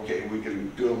saying, okay, we can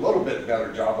do a little bit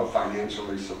better job of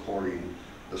financially supporting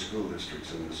the school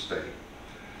districts in the state.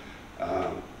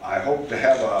 I hope to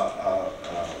have a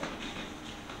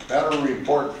better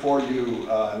report for you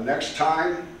next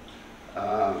time,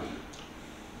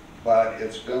 but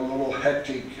it's been a little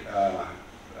hectic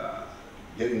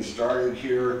getting started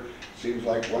here. Seems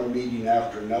like one meeting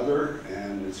after another,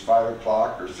 and it's 5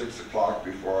 o'clock or 6 o'clock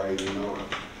before I even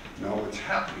know what's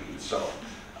happening. So,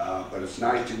 but it's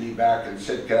nice to be back in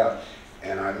Sitka,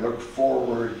 and I look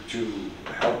forward to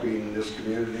helping this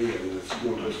community and the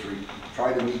school district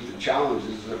try to meet the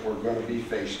challenges that we're going to be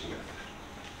faced with.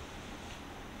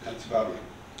 That's about it,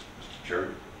 Mr. Chair.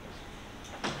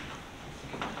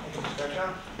 Thank you, Mr.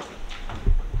 Betcha.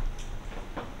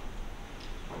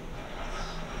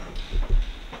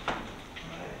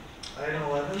 Item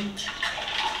 11,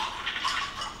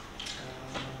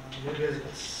 new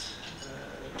business.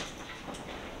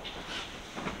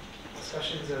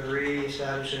 Discussions of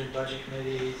re-establishing budget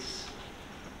committees,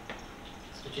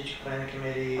 strategic planning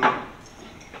committee,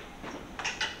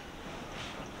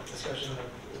 discussion of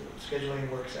scheduling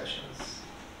work sessions.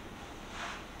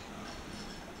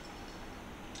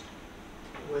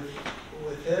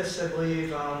 With this, I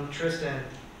believe Tristan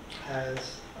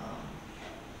has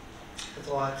a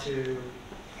lot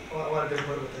of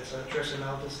input with this. Tristan,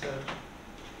 I'll just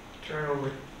turn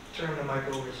the mic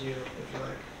over to you if you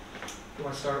like. You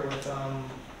want to start with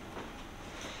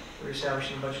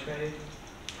reestablishing the budget committee,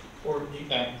 or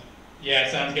yeah,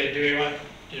 sounds good. Do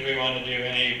we want to do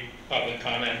any public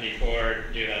comment before?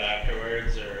 Do that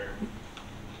afterwards, or?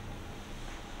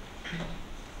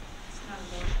 It's not a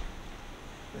motion.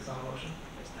 It's not a motion.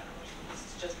 It's not a motion. This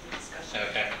is just a discussion.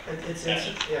 Okay.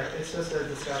 It's just a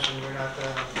discussion.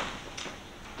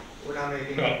 We're not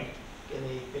making cool.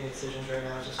 any decisions right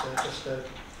now. It's just a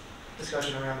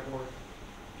discussion around the board.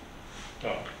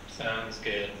 Cool. Sounds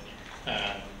good.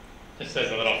 Just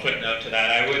as a little footnote to that,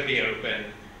 I would be open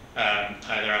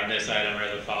either on this item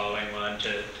or the following one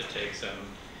to take some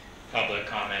public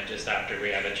comment just after we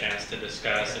have a chance to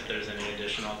discuss if there's any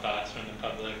additional thoughts from the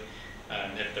public,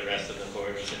 if the rest of the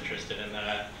board was interested in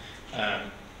that.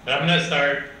 But I'm going to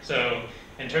start. So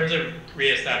in terms of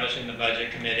reestablishing the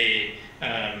budget committee,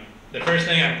 the first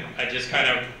thing I just kind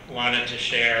of wanted to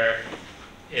share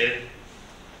is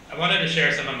I wanted to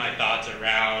share some of my thoughts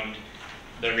around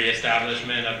the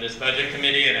reestablishment of this budget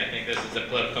committee, and I think this is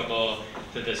applicable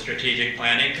to the strategic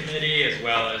planning committee as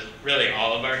well as really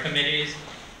all of our committees.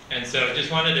 And so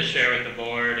just wanted to share with the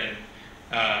board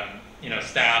and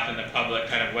staff and the public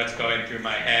kind of what's going through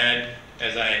my head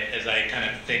as I kind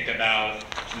of think about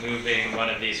moving one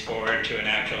of these forward to an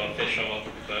actual official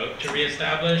vote to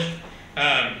reestablish.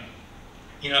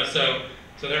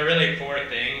 So there are really 4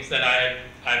 things that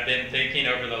I've been thinking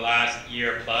over the last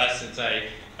year plus since I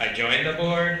joined the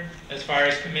board as far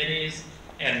as committees.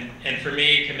 And for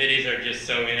me, committees are just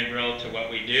so integral to what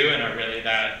we do and are really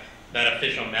that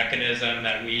official mechanism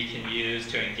that we can use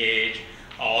to engage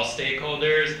all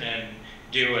stakeholders and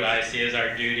do what I see as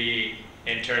our duty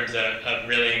in terms of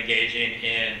really engaging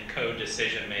in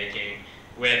co-decision making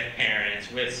with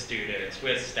parents, with students,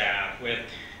 with staff, with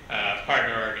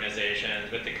partner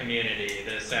organizations, with the community,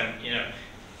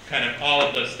 kind of all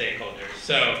of those stakeholders.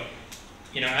 So,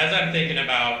 as I'm thinking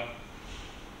about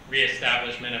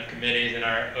reestablishment of committees and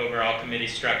our overall committee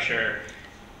structure,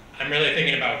 I'm really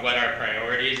thinking about what our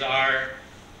priorities are,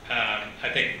 I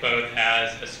think both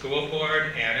as a school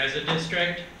board and as a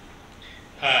district.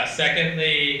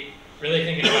 Secondly, really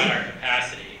thinking about our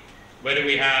capacity. What do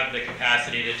we have the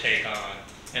capacity to take on?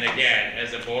 And again,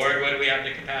 as a board, what do we have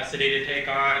the capacity to take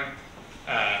on?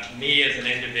 me as an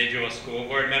individual school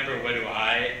board member, what do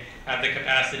I have the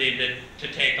capacity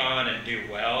to take on and do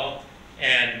well?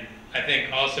 And I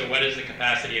think also, what is the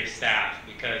capacity of staff?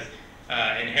 Because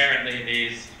inherently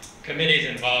these committees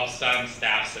involve some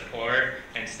staff support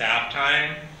and staff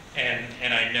time,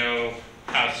 and I know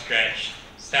how stretched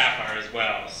staff are as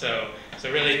well. So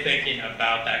really thinking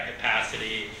about that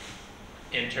capacity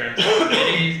in terms of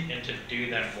committees and to do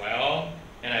them well,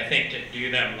 and I think to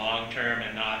do them long term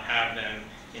and not have them,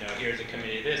 here's a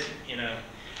committee, this,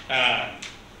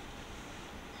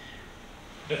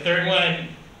 The third one,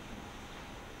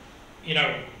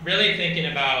 really thinking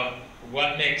about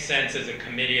what makes sense as a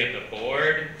committee of the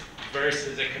board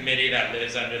versus a committee that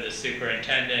lives under the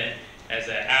superintendent as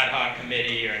an ad hoc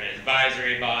committee or an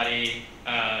advisory body.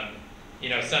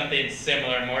 Something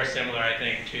similar, more similar, I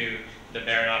think, to the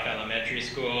Baranoff Elementary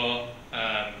School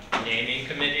naming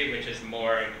committee, which is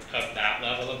more of that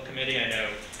level of committee. I know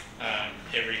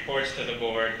it reports to the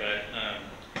board, but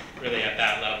really at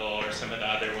that level, or some of the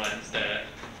other ones that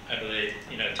I believe,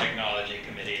 technology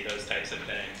committee, those types of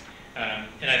things.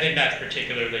 And I think that's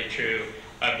particularly true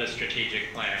of the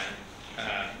strategic plan.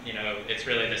 It's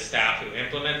really the staff who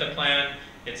implement the plan.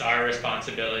 It's our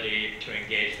responsibility to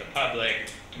engage the public,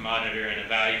 to monitor and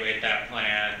evaluate that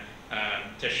plan,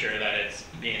 to ensure that it's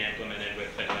being implemented with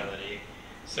fidelity.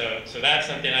 So that's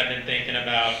something I've been thinking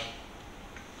about.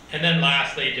 And then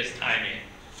lastly, just timing.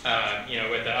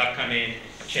 With the upcoming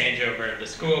changeover of the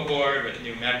school board, with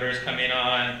new members coming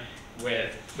on,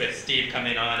 with Steve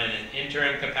coming on in an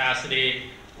interim capacity,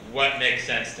 what makes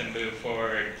sense to move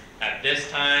forward at this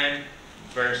time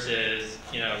versus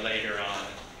later on,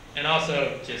 and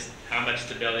also just how much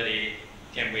stability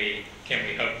can we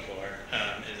hope for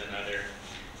is another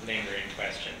lingering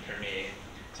question for me.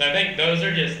 So I think those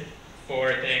are just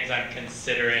 4 things I'm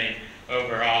considering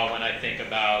overall when I think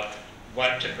about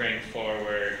what to bring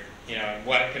forward,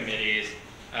 what committees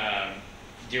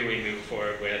do we move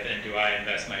forward with, and do I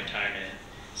invest my time in?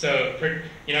 So,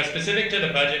 specific to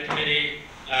the budget committee,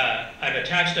 I've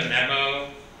attached a memo,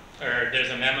 or there's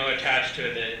a memo attached to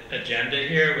the agenda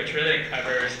here, which really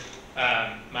covers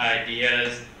my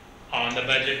ideas on the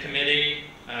budget committee,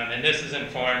 and this is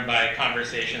informed by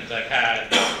conversations I've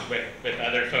had with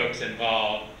other folks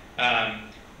involved.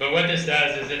 But what this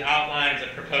does is it outlines a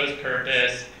proposed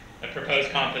purpose, a proposed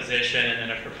composition,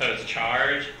 and a proposed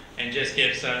charge, and just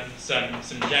gives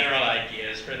some general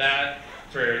ideas for that,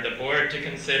 for the board to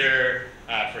consider,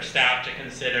 for staff to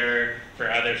consider,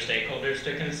 for other stakeholders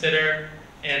to consider.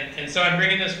 And so I'm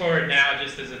bringing this forward now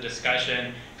just as a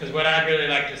discussion, because what I'd really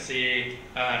like to see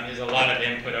is a lot of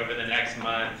input over the next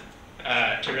month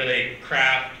to really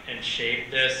craft and shape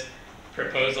this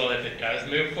proposal if it does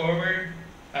move forward.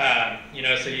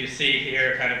 So you see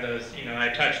here kind of those, I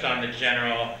touched on the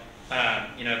general,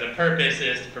 the purpose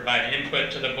is to provide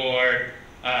input to the board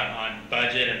on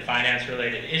budget and finance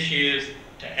related issues,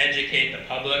 to educate the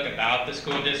public about the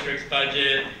school district's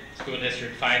budget, school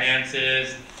district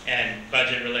finances, and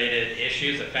budget related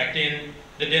issues affecting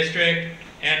the district,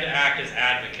 and to act as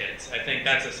advocates. I think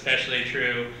that's especially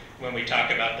true when we talk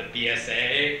about the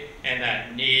BSA and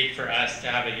that need for us to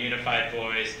have a unified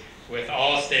voice with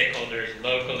all stakeholders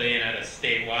locally and at a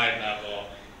statewide level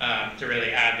to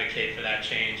really advocate for that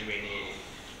change we need.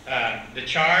 The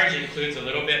charge includes a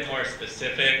little bit more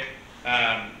specific,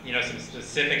 some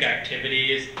specific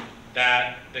activities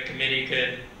that the committee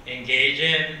could engage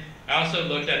in. I also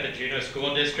looked at the Juneau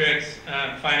School District's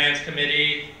Finance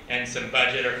Committee and some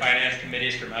budget or finance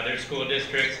committees from other school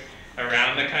districts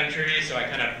around the country, so I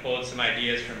kind of pulled some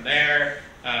ideas from there.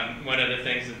 One of the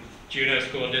things that Juneau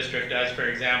School District does, for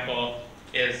example,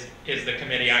 is the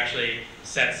committee actually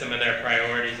sets some of their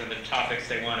priorities and the topics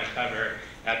they want to cover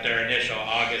at their initial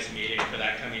August meeting for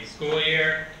that coming school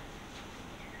year.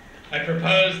 I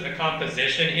proposed a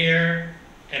composition here,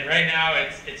 and right now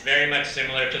it's very much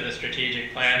similar to the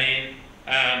strategic planning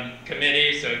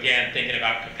committee. So again, thinking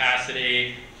about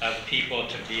capacity of people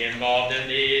to be involved in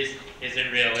these. Is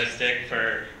it realistic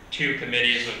for 2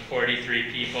 committees with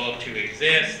 43 people to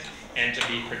exist and to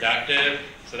be productive?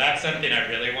 So that's something I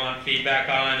really want feedback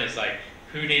on, is like,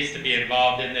 who needs to be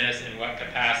involved in this, in what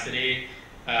capacity?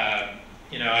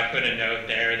 I put a note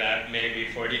there that maybe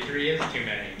 43 is too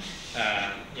many.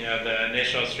 The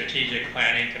initial strategic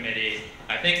planning committee,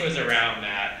 I think, was around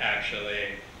that, actually.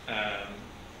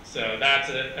 So that's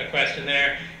a question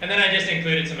there. And then I just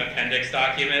included some appendix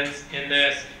documents in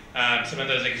this. Some of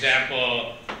those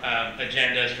example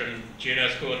agendas from Juneau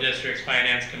School District's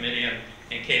Finance Committee,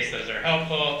 in case those are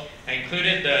helpful. I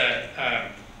included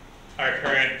our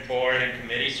current board and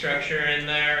committee structure in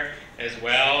there as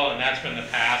well, and that's from the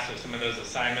past, so some of those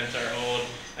assignments are old.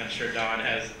 I'm sure Dawn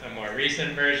has a more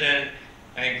recent version.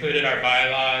 I included our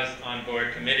bylaws on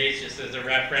board committees just as a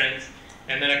reference,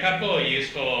 and then a couple of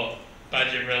useful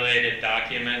budget-related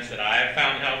documents that I have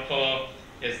found helpful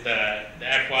is the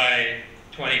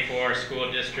FY24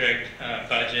 school district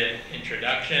budget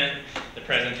introduction, the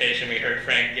presentation we heard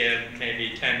Frank give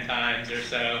maybe 10 times or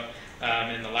so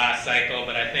in the last cycle,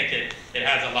 but I think it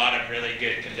has a lot of really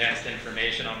good condensed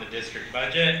information on the district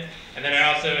budget. And then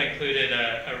I also included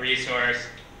a resource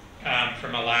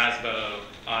from ALASBO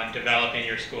on developing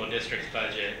your school district's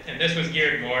budget. And this was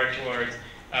geared more towards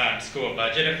school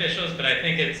budget officials, but I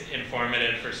think it's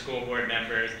informative for school board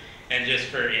members and just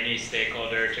for any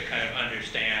stakeholder to kind of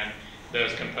understand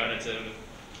those components of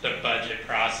the budget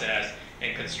process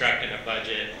and constructing a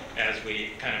budget as we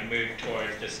kind of move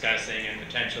towards discussing and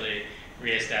potentially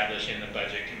reestablishing the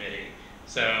budget committee.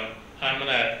 So I'm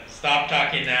gonna stop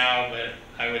talking now, but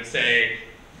I would say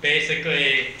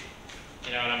basically,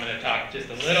 you know, and I'm gonna talk just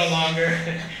a little longer.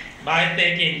 My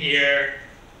thinking here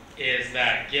is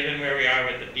that given where we are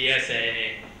with the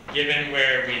BSA, given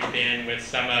where we've been with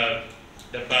some of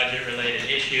the budget related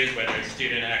issues, whether it's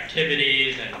student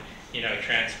activities and, you know,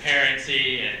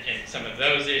 transparency and some of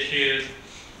those issues,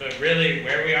 but really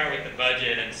where we are with the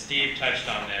budget, and Steve touched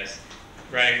on this,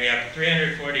 right? We have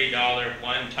 $340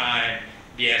 one-time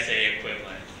BSA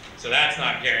equivalent. So that's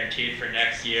not guaranteed for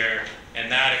next year,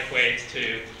 and that equates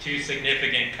to 2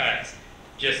 significant cuts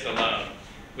just alone.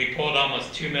 We pulled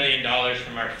almost $2 million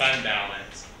from our fund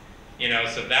balance, you know,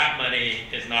 so that money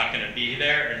is not going to be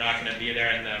there, or not going to be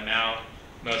there in the amount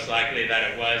most likely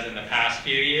that it was in the past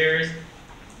few years.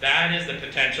 That is the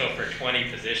potential for 20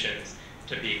 positions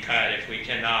to be cut if we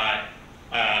cannot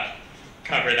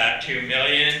cover that $2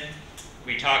 million.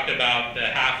 We talked about the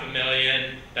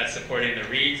 $500,000 that's supporting the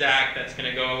READS Act that's going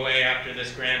to go away after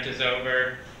this grant is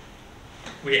over.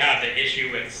 We have the issue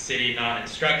with city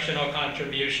non-instructional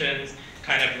contributions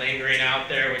kind of lingering out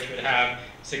there, which would have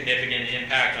significant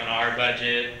impact on our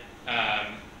budget,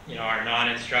 you know, our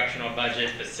non-instructional budget,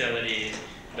 facilities,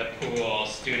 the pool,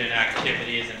 student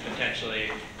activities, and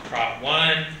potentially Prop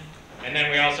 1. And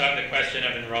then we also have the question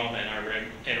of enrollment. Our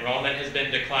enrollment has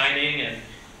been declining, and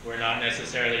we're not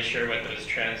necessarily sure what those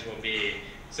trends will be.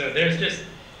 So there's just,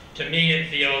 to me, it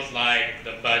feels like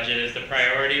the budget is the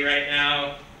priority right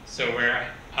now. So where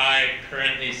I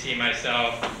currently see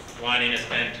myself wanting to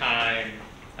spend time,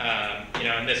 you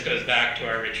know, and this goes back to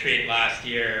our retreat last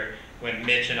year when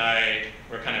Mitch and I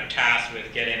were kind of tasked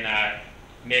with getting that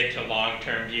mid to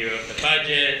long-term view of the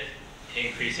budget,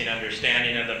 increasing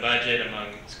understanding of the budget among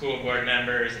school board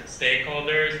members and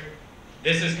stakeholders.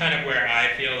 This is kind of where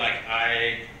I feel like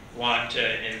I want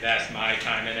to invest my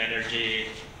time and energy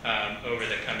over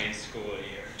the coming school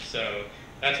year. So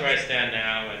that's where I stand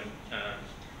now, and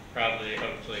probably,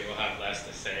 hopefully, we'll have less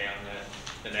to say on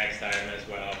the next item as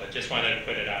well, but just wanted to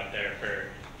put it out there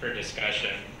for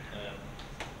discussion.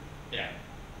 Yeah.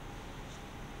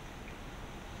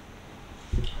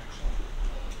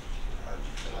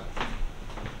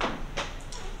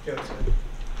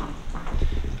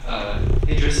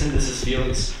 Hey Tristan, this is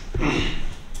Felix.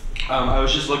 I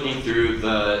was just looking through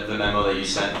the memo that you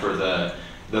sent for the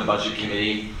budget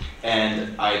committee,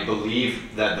 and I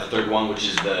believe that the third one, which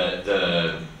is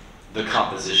the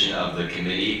composition of the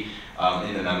committee,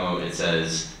 in the memo it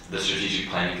says the strategic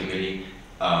planning committee.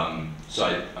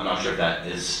 So I'm not sure if that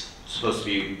is supposed to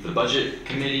be the budget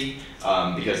committee,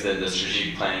 because then the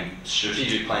strategic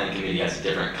planning committee has a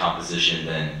different composition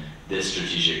than this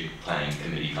strategic planning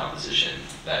committee composition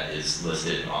that is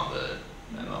listed on the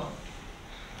memo.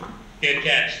 Good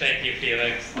catch, thank you,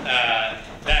 Felix.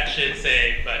 That should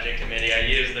say budget committee. I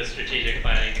used the strategic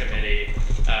planning committee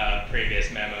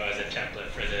previous memo as a template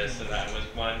for this, so that was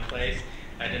one place.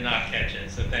 I did not catch it,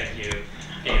 so thank you,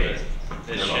 Felix.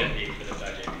 This should be for the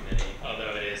budget committee,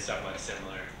 although it is somewhat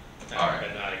similar, but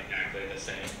not exactly the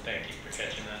same. Thank you for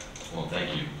catching that. Well,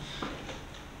 thank you.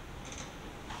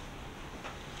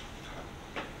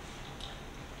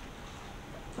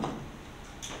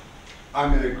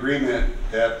 I'm in agreement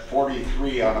that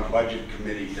 43 on a budget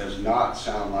committee does not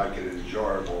sound like an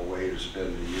enjoyable way to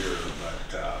spend the year,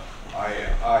 but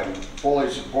I'm fully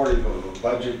supportive of a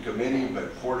budget committee,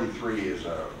 but 43 is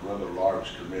a rather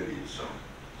large committee, so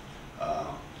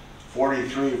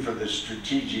 43 for the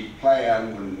strategic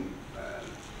plan, when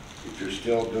if you're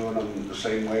still doing them the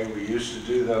same way we used to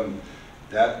do them,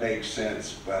 that makes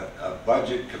sense, but a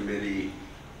budget committee,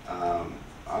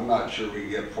 I'm not sure we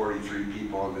get 43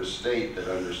 people in this state that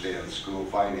understand school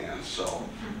finance, so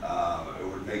it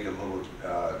would make it a little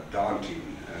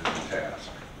daunting as a task.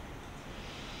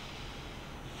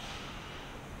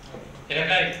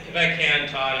 And if I can,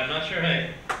 Todd, I'm not sure I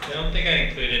don't think I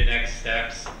included next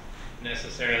steps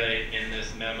necessarily in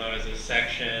this memo as a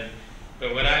section,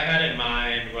 but what I had in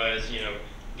mind was,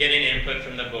 getting input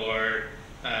from the board,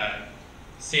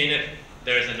 seeing if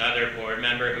there's another board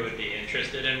member who would be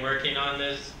interested in working on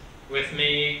this with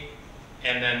me,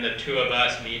 and then the two of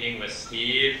us meeting with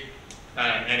Steve,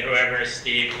 and whoever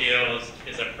Steve feels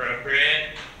is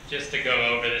appropriate, just to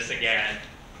go over this again.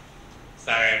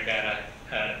 Sorry, I've got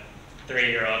a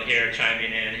 3-year-old here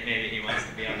chiming in. Maybe he wants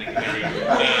to be on the committee.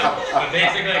 But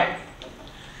basically,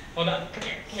 hold on, come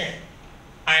here.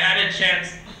 I had a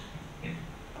chance.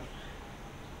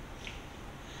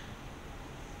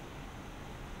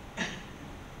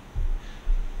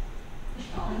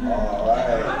 All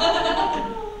right.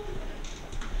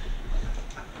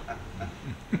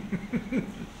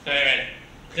 So anyway,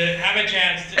 to have a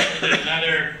chance, if there's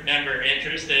another member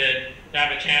interested, to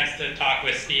have a chance to talk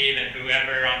with Steve and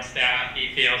whoever on staff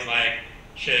he feels like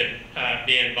should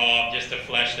be involved, just to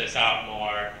flesh this out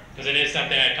more. Because it is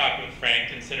something I talked with Frank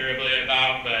considerably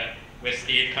about, but with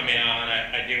Steve coming on,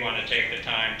 I do want to take the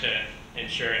time to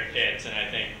ensure it fits. And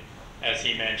I think, as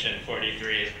he mentioned,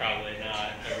 43 is probably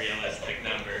not a realistic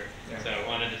number. Yeah. So I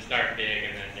wanted to start big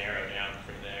and then narrow down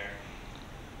from there.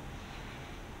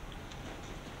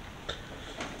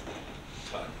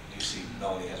 Do you see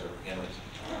Melanie has her hand raised?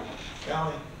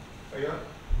 Melanie, are you up?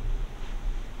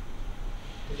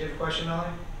 Did you have a question,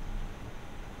 Melanie?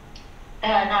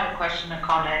 Not a question, a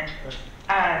comment.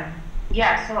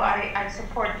 Yeah, so I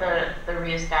support the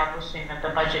reestablishing of the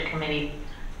budget committee.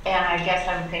 And I guess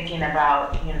I'm thinking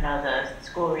about, the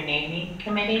school renaming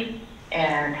committee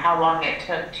and how long it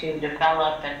took to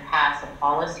develop and pass a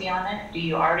policy on it. Do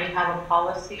you already have a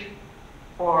policy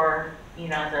for,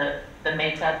 the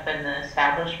makeup and the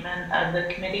establishment of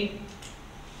the committee?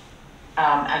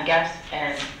 I guess,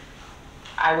 and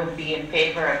I would be in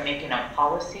favor of making a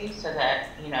policy so that,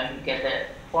 you get it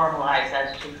formalized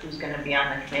as to who's going to be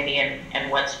on the committee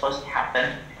and what's supposed to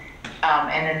happen.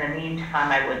 And in the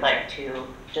meantime, I would like to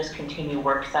just continue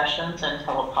work sessions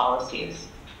until a policy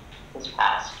is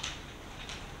passed.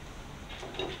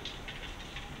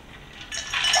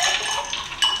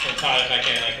 So Todd, if I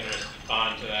can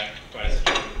respond to that question.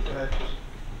 Go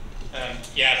ahead.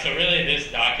 Yeah, so really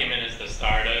this document is the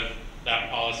start of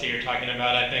that policy you're talking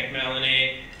about, I think,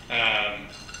 Melanie. As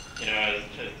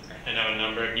I know a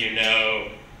number of you know,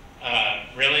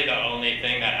 really the only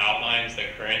thing that outlines the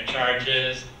current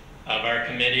charges of our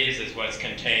committees is what's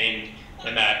contained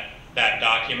in that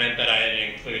document that I had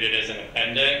included as an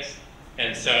appendix.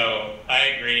 And so I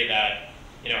agree that,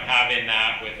 having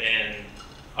that within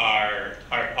our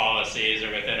policies or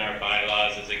within our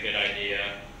bylaws is a good idea.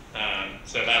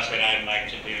 So that's what I'd like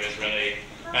to do, is really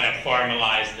kind of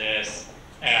formalize this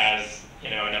as,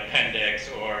 an appendix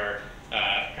or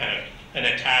kind of an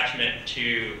attachment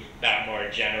to that more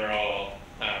general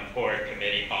board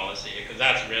committee policy, because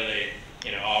that's really,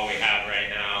 all we have right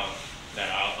now that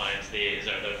outlines these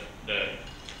are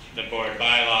the board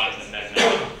bylaws, and then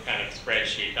that kind of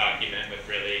spreadsheet document with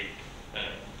really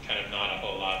kind of not a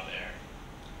whole lot there.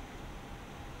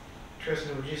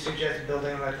 Tristan, would you suggest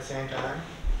building them at the same time?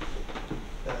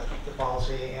 The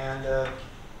policy and the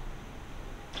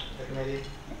committee?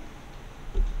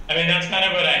 I mean, that's kind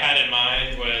of what I had in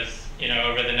mind was,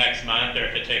 over the next month, or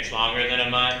if it takes longer than a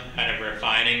month, kind of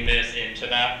refining this into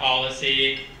that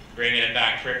policy, bringing it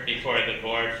back before the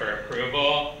board for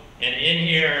approval. And in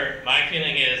here, my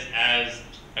feeling is, as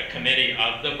a committee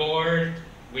of the board,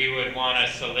 we would want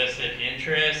to solicit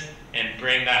interest and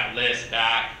bring that list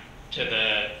back to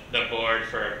the board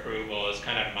for approval is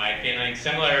kind of my feeling.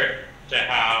 Similar to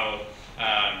how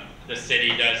the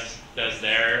city does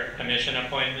their commission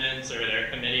appointments or their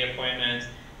committee appointments,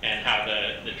 and how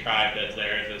the tribe does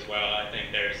theirs as well. I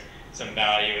think there's some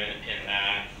value in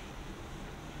that.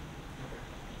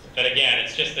 But again,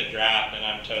 it's just a draft, and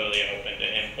I'm totally open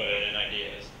to input and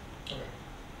ideas. Okay.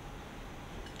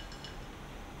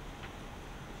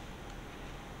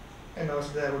 And most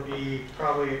of that would be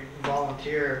probably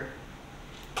volunteer,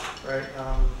 right? If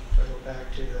I go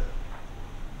back to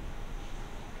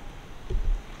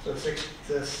the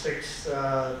six,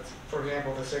 for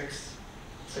example, the six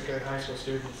Sitka high school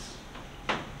students.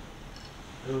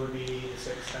 Who would be the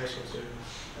 6 high school students?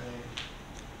 I mean,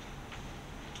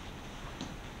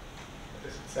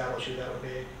 just establish who that would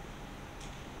be.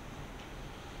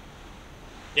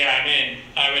 Yeah, I mean,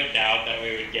 I would doubt that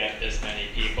we would get this many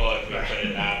people if we put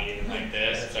it out even like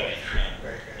this. But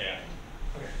yeah.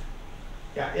 Okay.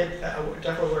 Yeah, it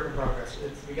definitely work in progress.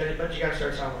 But you got to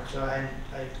start somewhere. So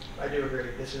I do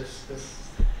agree. This is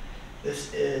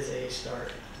a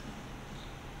start.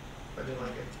 I do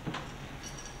like it.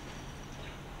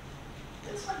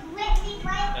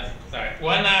 Sorry.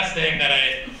 One last thing that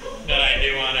I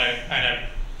do want to kind of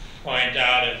point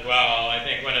out as well. I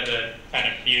think one of the kind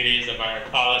of beauties of our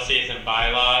policies and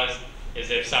bylaws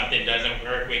is if something doesn't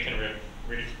work, we can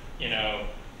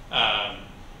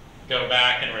go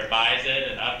back and revise it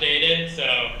and update it. So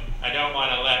I don't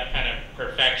want to let kind of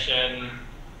perfection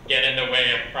get in the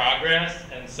way of progress.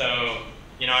 And so,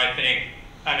 I think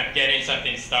kind of getting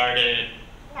something started,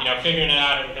 figuring it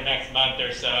out over the next month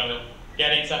or so,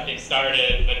 getting something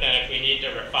started, but then if we need to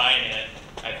refine it,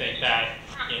 I think that,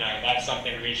 that's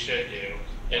something we should do.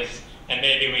 And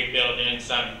maybe we build in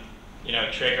some,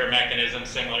 trigger mechanism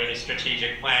similar to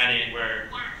strategic planning where,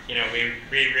 we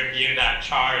review that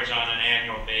charge on an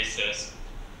annual basis.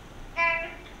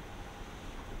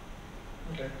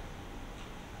 Okay.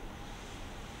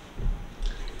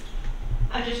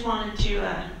 I just wanted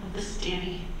to, this is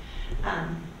Danny.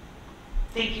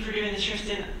 Thank you for doing this,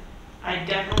 Tristan. I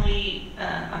definitely,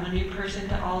 I'm a new person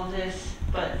to all of this,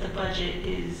 but the budget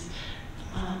is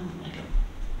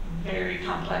very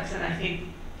complex, and I think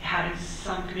having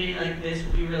some committee like this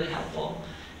would be really helpful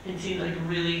and seems like a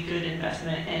really good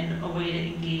investment and a way to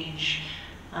engage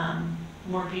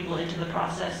more people into the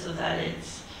process so that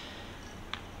it's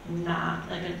not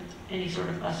like any sort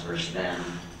of us versus them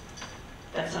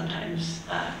that sometimes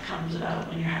comes about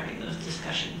when you're having those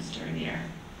discussions during the year.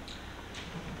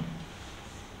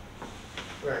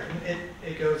 Right,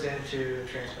 it goes into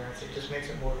transparency, it just makes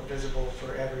it more visible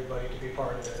for everybody to be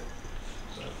part of it.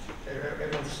 So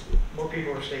more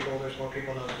people are stakeholders, more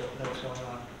people know what's going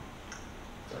on.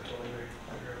 So I totally agree,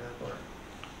 I agree with that part.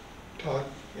 Todd?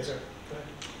 Yes, sir. Go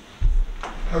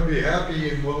ahead. I'd be happy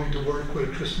and willing to work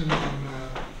with Tristan on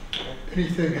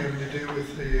anything having to do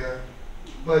with the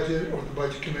budget or the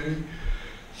budget committee.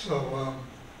 So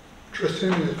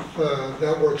Tristan, if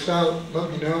that works out,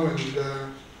 let me know and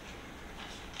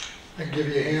I can give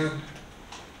you a hand.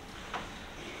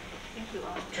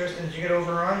 Tristan, did you get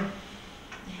overrun?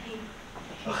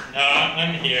 No,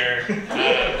 I'm here.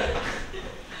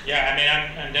 Yeah, I mean,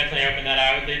 I'm definitely open that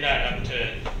I would leave that up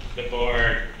to the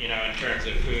board, in terms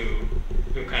of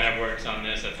who kind of works on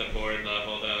this at the board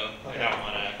level, though. Okay. I don't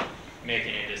want to make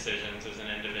any decisions as an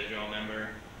individual member.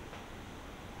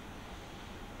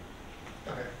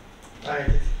 Okay.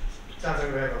 It sounds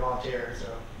like we have a volunteer, so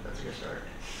that's a good start.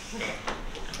 Cool.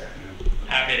 Okay.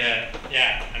 Happy to,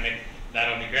 yeah, I mean,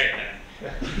 that'll be great then.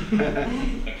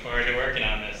 Yeah. Look forward to working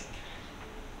on this.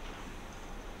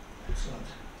 Excellent.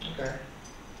 Okay.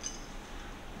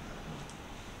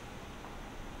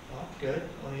 Well, good.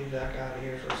 I'll leave that out of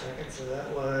here for a second. So that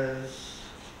was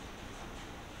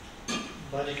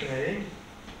Budget Committee.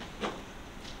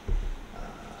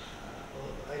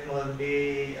 Item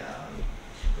 11B,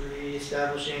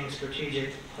 re-establishing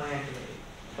Strategic Planning Committee.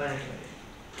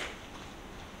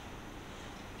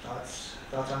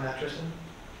 Thoughts on that, Tristan?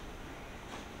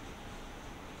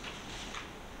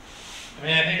 I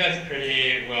mean, I think that's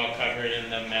pretty well covered in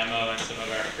the memo and some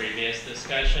of our previous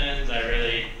discussions. I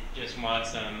really just want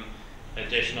some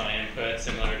additional input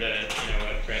similar to,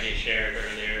 what Freddie shared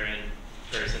earlier and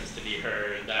persons to be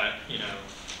heard. That,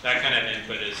 that kind of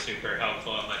input is super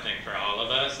helpful, I think, for all of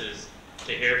us, is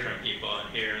to hear from people and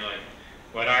hear, like,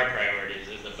 what are priorities?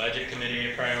 Is the budget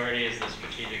committee a priority? Is the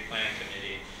strategic plan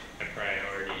committee a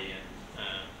priority? And,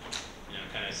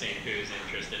 kind of seeing who's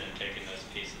interested in taking those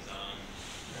pieces on.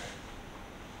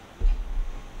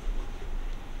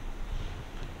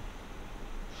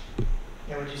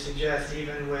 And would you suggest,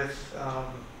 even with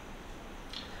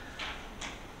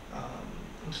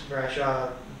Mr.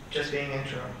 Bradshaw just being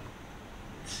interim,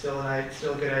 it's still a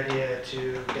good idea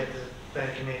to get the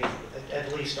planning committee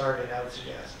at least started, I would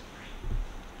suggest,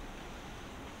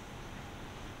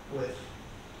 with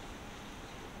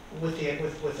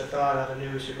the thought of a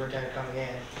new superintendent coming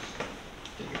in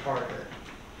to be part of it.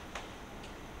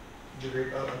 Would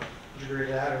you agree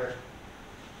to that, or?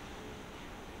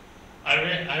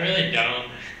 I really don't,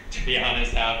 to be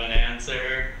honest, have an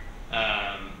answer.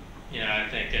 I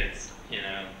think it's,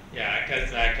 it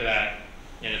goes back to that,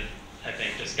 I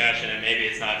think discussion, and maybe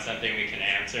it's not something we can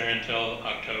answer until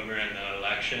October in the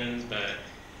elections, but,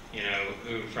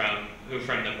 who from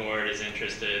the board is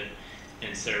interested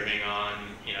in serving on,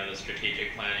 the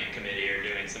strategic planning committee or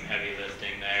doing some heavy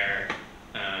lifting there,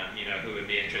 who would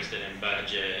be interested in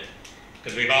budget.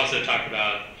 Because we've also talked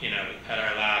about, at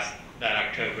our that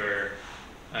October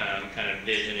kind of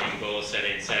visioning,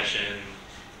 goal-setting session,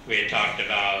 we had talked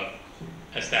about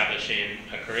establishing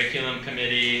a curriculum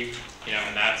committee,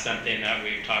 and that's something that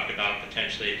we've talked about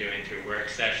potentially doing through work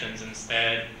sessions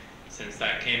instead, since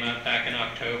that came up back in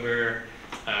October.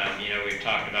 You know, we've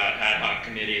talked about ad hoc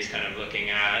committees kind of looking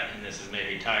at, and this is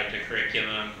maybe tied to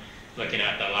curriculum, looking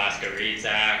at the Alaska Reads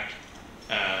Act.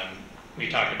 We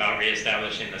talked about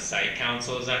reestablishing the site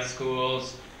councils at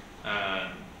schools.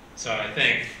 So I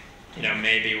think, you know,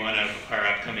 maybe one of our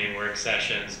upcoming work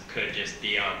sessions could just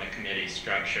be on the committee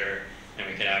structure, and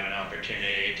we could have an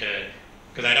opportunity to,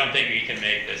 because I don't think we can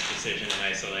make this decision in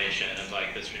isolation of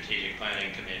like the strategic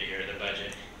planning committee or the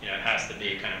budget. You know, it has to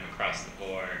be kind of across the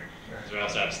board. Because we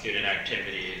also have student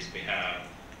activities, we have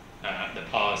the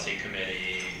policy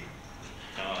committee,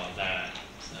 and all of that,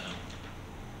 so.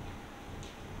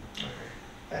 Okay.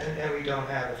 And we don't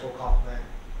have a full complement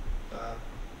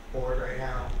board right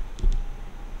now,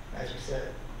 as we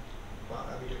said. Well,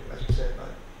 we do, as we said,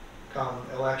 but come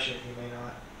election, you may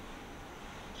not.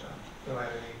 So we don't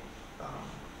have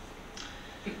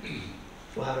any.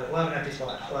 We'll have an empty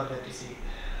spot. We'll have an empty seat,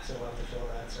 so we'll have to fill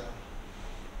that. So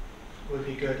it would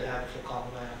be good to have a full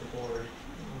complement of the board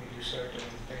when we do start doing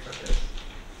things like this.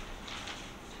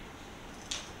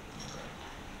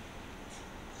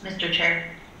 Okay. Mr.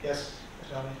 Chair. Yes,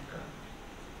 Ms. Melanie, go ahead.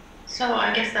 So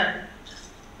I guess that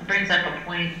brings up a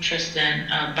point, Tristan,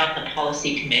 about the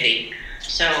policy committee.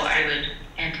 So I would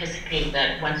anticipate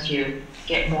that once you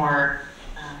get more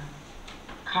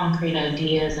concrete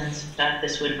ideas and stuff,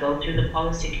 this would go through the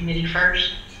policy committee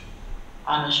first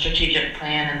on the strategic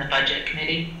plan and the budget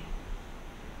committee.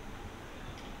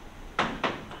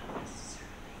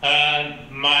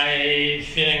 My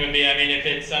feeling would be, I mean, if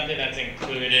it's something that's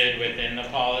included within the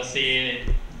policy,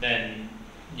 then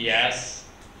yes.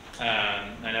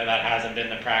 I know that hasn't been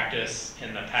the practice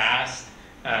in the past,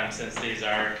 since these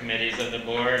are committees of the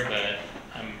board, but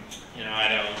you know, I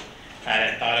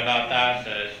hadn't thought about that,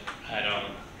 but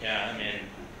yeah, I mean,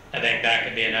 I think that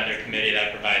could be another committee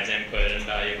that provides input and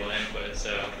valuable input,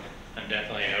 so I'm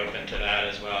definitely open to that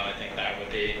as well. I think that would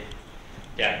be,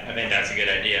 yeah, I think that's a good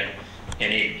idea.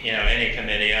 Any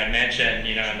committee, I mentioned,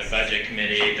 you know, in the budget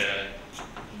committee, the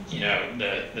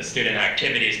student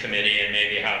activities committee, and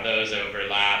maybe how those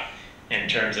overlap in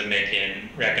terms of making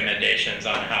recommendations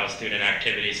on how student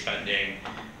activities funding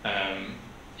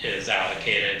is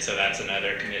allocated. So that's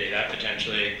another committee that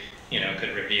potentially, you know,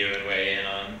 could review and weigh in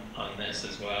on this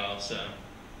as well. So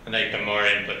I think the more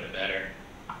input, the better.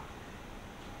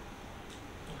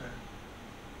 Okay.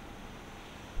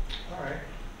 All right.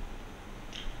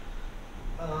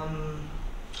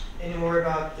 Any more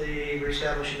about the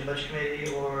reestablishing the budget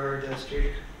committee or the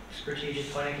strategic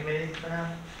planning committee for now?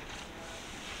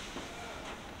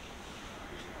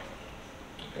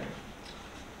 Okay.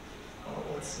 Well,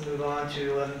 let's move on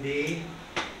to 11B.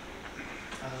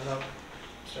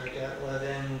 Start at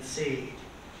 11C.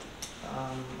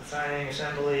 Assigning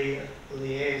assembly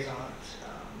liaisons.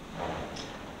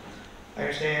 I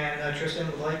understand Tristan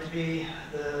would like to be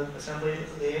the assembly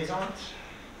liaison.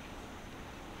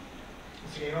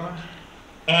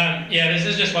 Yeah, this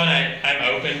is just one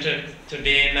I'm open to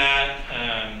being that.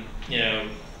 You know,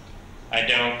 I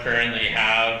don't currently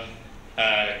have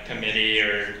a committee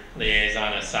or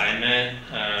liaison assignment.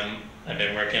 I've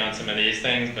been working on some of these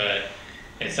things, but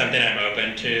it's something I'm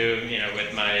open to, you know,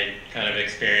 with my kind of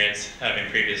experience having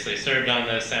previously served on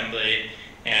the assembly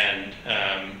and,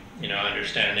 you know,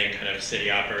 understanding kind of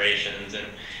city operations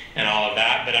and all of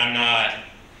that. But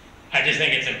I just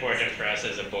think it's important for us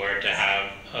as a board to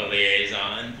have a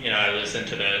liaison. You know, I listen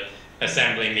to the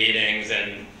assembly meetings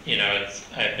and, you know,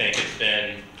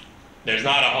 there's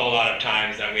not a whole lot of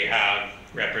times that we have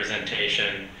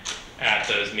representation at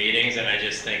those meetings, and I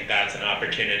just think that's an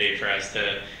opportunity for us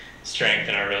to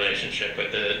strengthen our relationship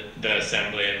with the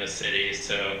assembly and the city.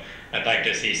 So I'd like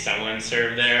to see someone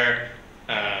serve there.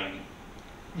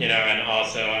 You know, and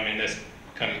also, I mean, this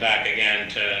comes back again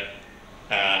to,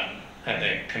 I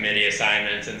think, committee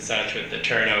assignments and such with the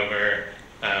turnover.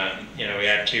 You know, we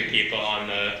had 2 people on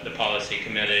the policy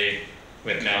committee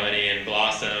with Melanie and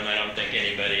Blossom. I don't think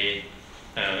anybody,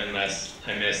 unless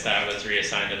I missed that, was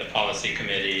reassigned to the policy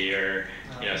committee or,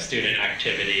 you know, student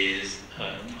activities,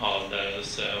 all of those.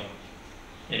 So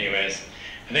anyways,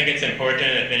 I think it's important.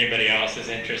 If anybody else is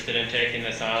interested in taking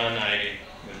this on, I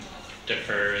would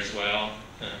defer as well.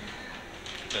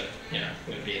 But yeah,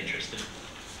 would be interested.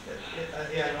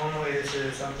 Yeah, normally this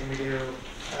is something we do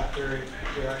after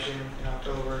the election in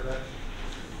October,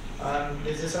 but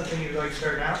is this something you'd like to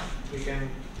start now? We can,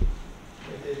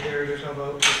 there's no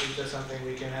vote, this is just something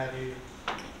we can have you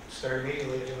start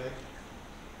immediately to do it.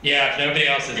 Yeah, if nobody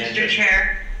else is Mr. interested.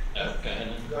 Chair. Oh, go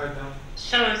ahead. Go ahead, Mel.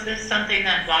 So is this something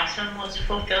that Blossom was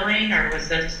fulfilling, or was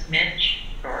this Mitch,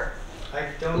 or? I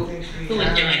don't think we Who was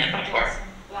doing it before?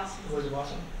 Blossom. Was it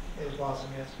Blossom? It was Blossom,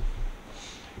 yes.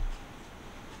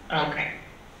 Okay.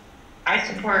 I I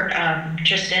support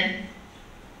Tristan.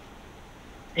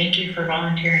 Thank you for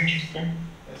volunteering, Tristan.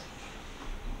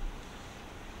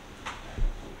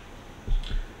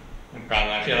 No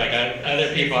problem. I feel like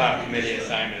other people have committee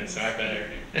assignments, so I better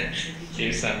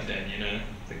do something, you know,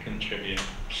 to contribute.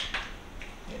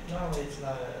 Normally it's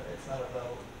not a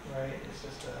vote, right? It's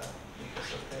just you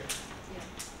just up there.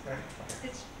 Yeah. Right.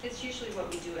 Okay. It's usually what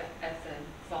we do at the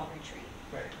fall retreat.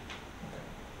 Right.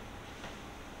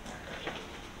 Okay.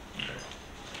 Okay.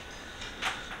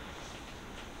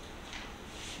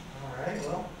 All right.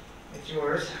 Well, it's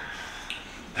yours.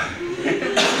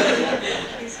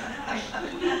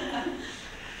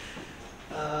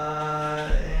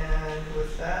 And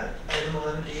with that, item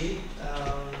 11D,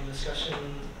 discussion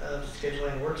of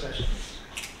scheduling work sessions.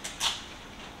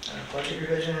 Budget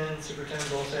revision,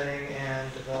 superintendent goal setting, and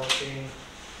developing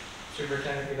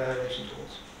superintendent evaluation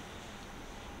tools.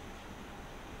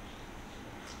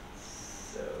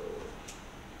 So,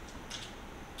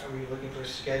 are we looking for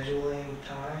scheduling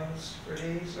times for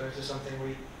these, or is this something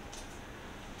we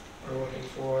are looking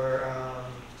for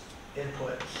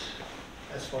input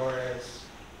as far as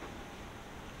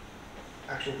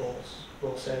actual goals,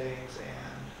 goal settings,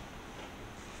 and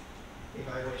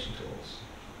evaluation tools?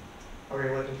 Or are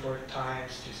you looking for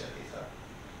times to set these up?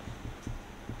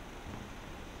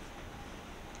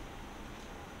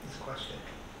 That's a question,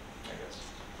 I guess.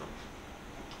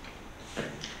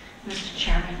 Mr.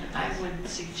 Chairman, I would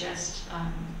suggest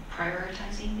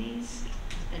prioritizing these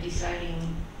and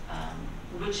deciding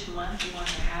which month you want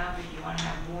to have, if you want to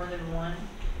have more than one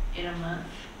in a month.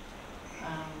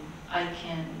 I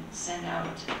can send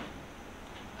out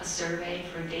a survey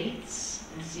for dates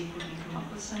and see if we can come up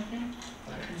with something,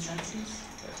 a consensus.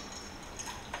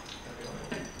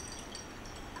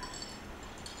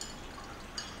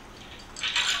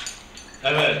 I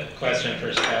have a question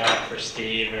for staff, for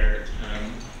Steve, or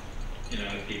you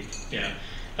know, if he,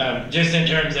 just in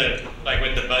terms of like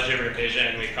with the budget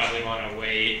revision, we probably want to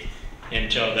wait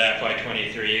until the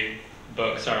FY23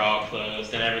 books are all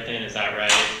closed and everything. Is that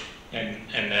right?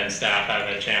 And then staff have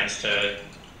a chance to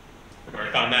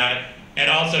work on that. And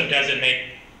also, does it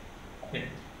make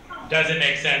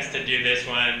sense to do this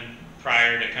one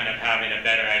prior to kind of having a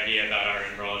better idea about our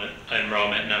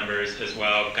enrollment numbers as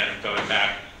well, kind of going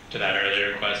back to that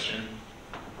earlier question?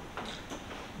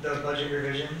 The budget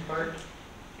revision part,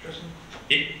 Tristan?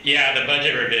 Yeah, the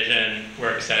budget revision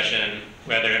work session,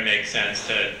 whether it makes sense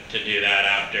to do that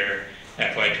after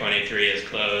FY23 is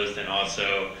closed, and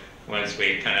also once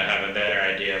we kind of have a better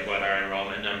idea of what our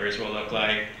enrollment numbers will look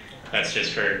like. That's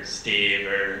just for Steve,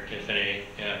 or if any,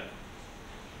 yeah.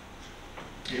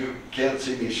 You can't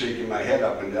see me shaking my head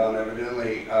up and down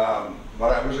evidently,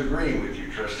 but I was agreeing with you,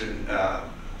 Tristan.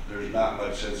 There's not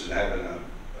much sense in having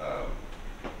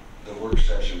the work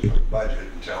session for the budget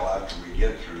until after we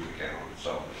get through the calendar.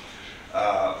 So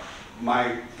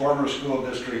my former school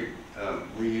district,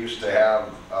 we used to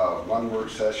have one work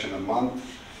session a month.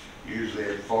 Usually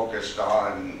it focused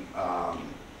on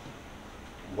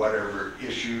whatever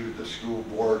issue the school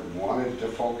board wanted to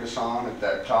focus on at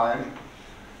that time.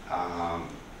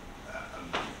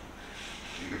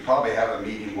 You could probably have a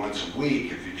meeting once a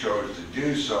week if you chose to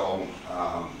do so,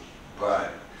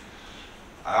 but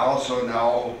I also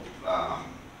know,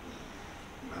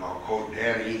 and I'll quote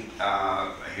Danny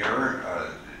here,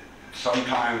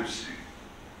 sometimes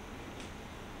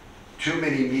too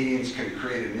many meetings can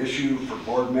create an issue for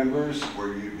board members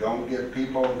where you don't get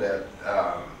people that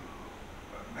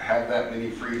have that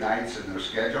many free nights in their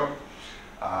schedule.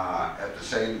 At the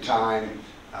same time,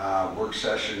 work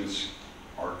sessions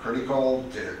are critical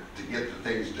to get the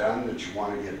things done that you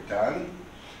want to get done.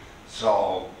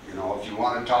 So, you know, if you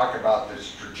want to talk about the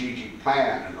strategic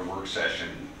plan in a work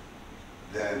session,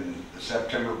 then the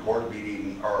September board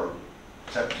meeting or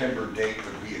September date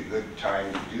would be a good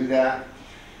time to do that.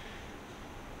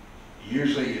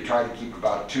 Usually you try to keep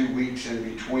about 2 weeks in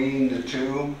between the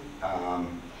two.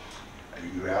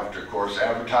 You have to, of course,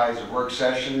 advertise a work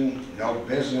session. No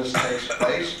business takes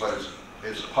place, but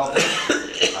it's public.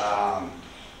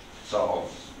 So,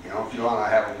 you know, if you want to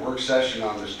have a work session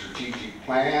on the strategic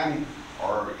plan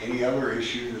or any other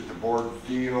issue that the board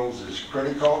feels is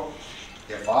critical,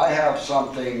 if I have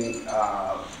something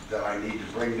that I need to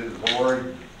bring to the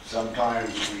board,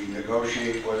 sometimes we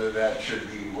negotiate whether that should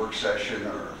be work session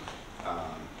or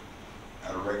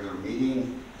at a regular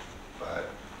meeting. But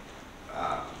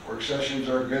work sessions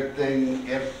are a good thing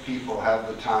if people have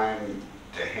the time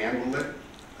to handle it.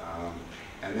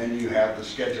 And then you have the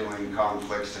scheduling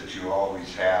conflicts that you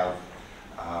always have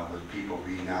with people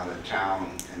being out of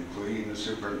town, including the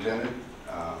superintendent.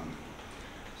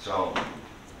 So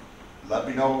let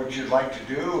me know what you'd like to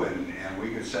do, and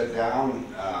we could sit down.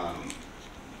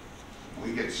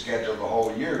 We could schedule the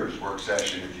whole year's work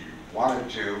session if you wanted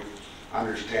to,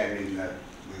 understanding that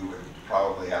we would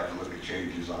probably have to look at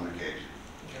changes on occasion.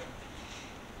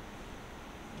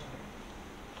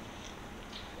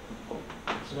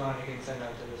 So Don, you can send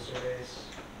out to the surveys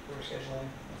for scheduling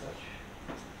and such.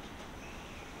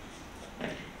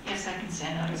 Yes, I can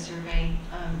send out a survey.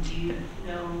 Do you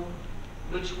know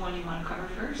which one you want to cover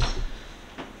first?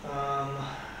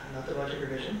 Not the budget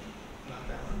revision, not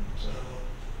that one, so.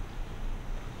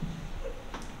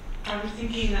 I was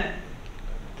thinking that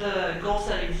the goal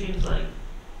setting seems like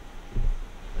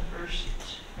the first,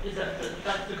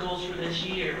 that's the goals for this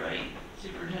year, right?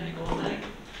 Superintendent goal setting?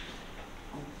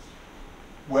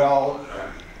 Well,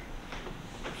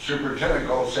 superintendent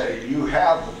goal setting, you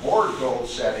have the board goal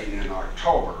setting in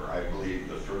October, I believe,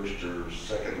 the first or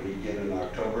second weekend in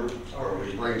October, or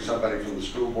we bring somebody from the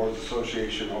School Boards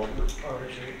Association over. Oh,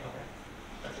 retreat, okay.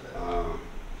 That's a bit.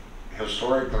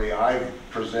 Historically, I've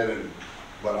presented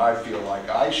what I feel like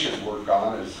I should work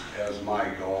on as my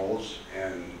goals,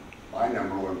 and my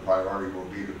number one priority will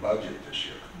be the budget this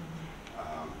year.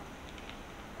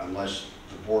 Unless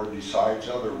the board decides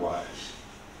otherwise.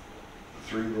 The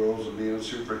 3 rules of being a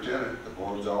superintendent: the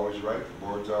board's always right, the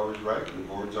board's always right, and the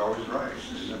board's always right.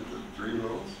 Isn't it the 3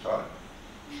 rules, Todd?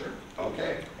 Sure.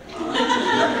 Okay. In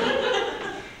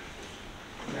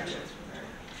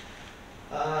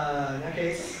that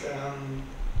case,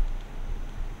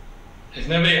 If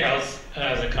nobody else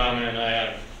has a comment, I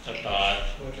have a thought.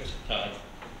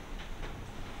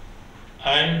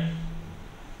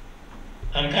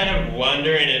 I'm kind of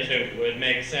wondering if it would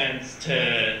make sense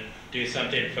to do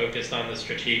something focused on the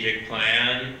strategic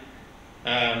plan,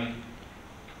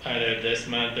 either this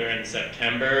month or in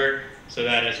September, so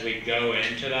that as we go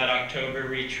into that October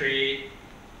retreat,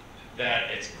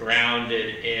 that it's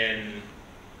grounded in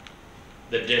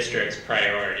the district's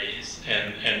priorities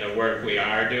and the work we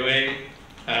are doing.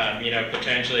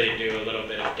 Potentially do a little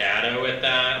bit of data with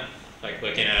that, like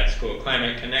looking at school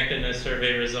climate connectedness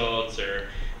survey results or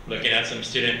looking at some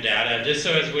student data, just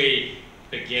so as we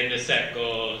begin to set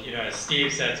goals, as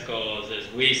Steve sets goals, as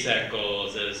we set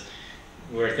goals, as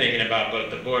we're thinking about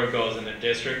both the board goals and the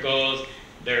district goals,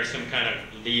 there's some kind of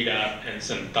lead up and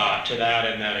some thought to that,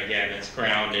 and that again, it's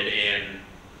grounded in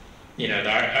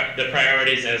the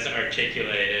priorities as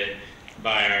articulated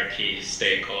by our key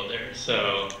stakeholders.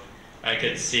 So I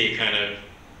could see kind of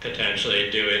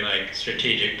potentially doing like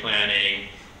strategic planning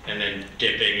and then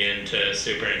dipping into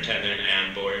superintendent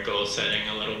and board goal setting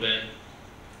a little bit.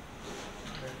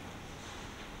 okay.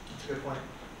 That's a good point.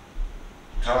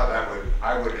 Todd,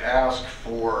 I would ask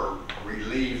for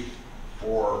relief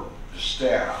for the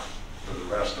staff for the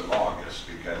rest of August,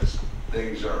 because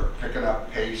things are picking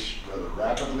up pace rather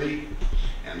rapidly,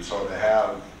 and so to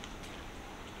have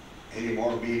any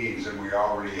more meetings than we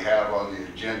already have on the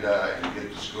agenda and get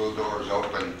the school doors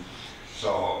open.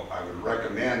 So I would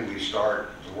recommend we start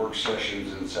the work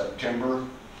sessions in September.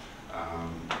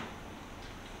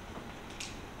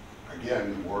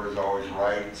 Again, the board is always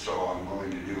right, so I'm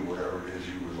willing to do whatever it is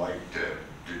you would like to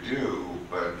do,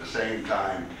 but at the same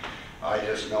time, I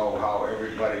just know how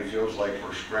everybody feels like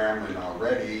we're scrambling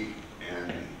already,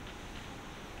 and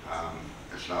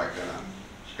it's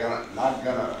not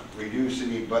gonna reduce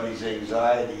anybody's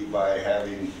anxiety by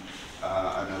having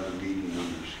another meeting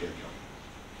on their schedule.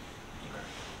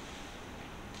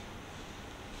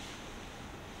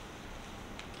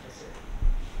 I see.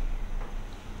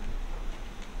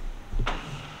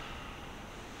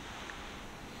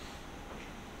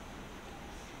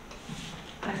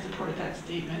 I support that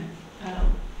statement.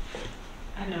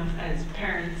 I know as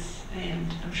parents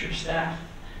and I'm sure staff,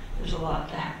 there's a lot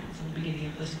that happens in the beginning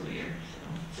of the school year. So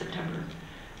September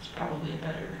is probably a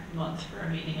better month for a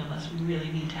meeting unless we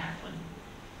really need to have one.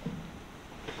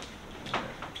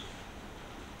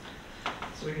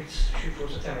 So we could shoot for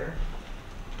September.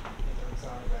 That doesn't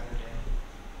sound bad to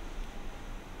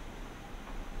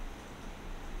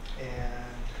me.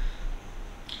 And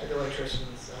I do like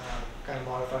Tristan's kind of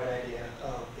modified idea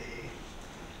of the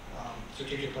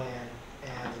strategic plan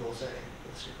and the goal setting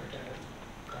with the superintendent.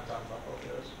 Kind of talk about both of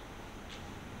those.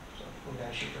 So we're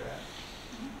going to shoot for that.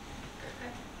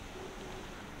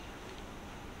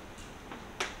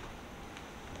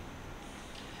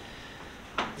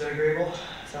 Is that agreeable?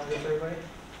 Sound good for everybody?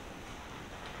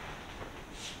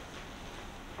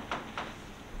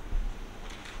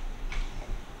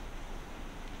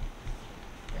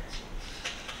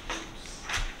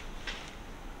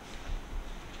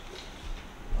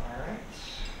 All right.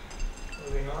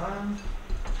 Moving on.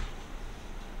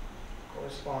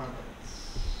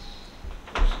 Correspondence.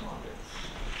 correspondence.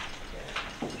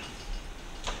 Okay.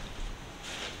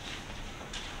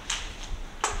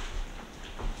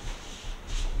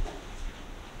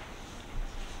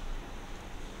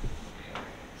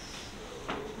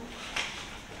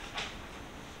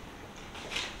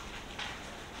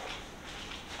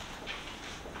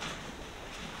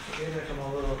 Forgive me if I'm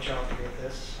a little choppy with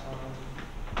this.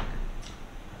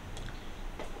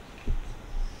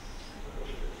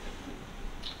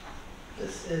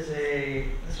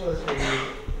 This was a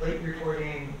late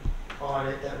reporting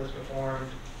audit that was performed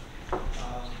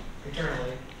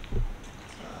internally.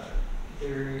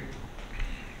 The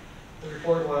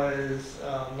report was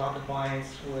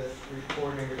non-compliance with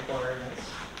reporting requirements.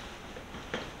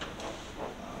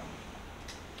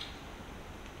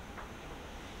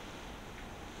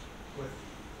 With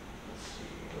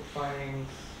findings,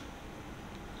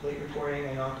 late reporting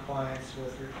and non-compliance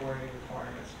with reporting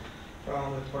requirements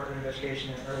from the Department of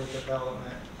Education and Early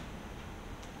Development.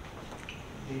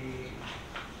 The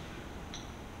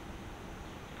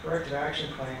corrective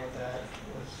action plan with that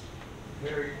was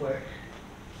very quick,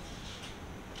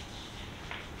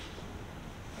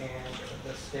 and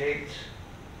the state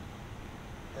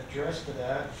addressed to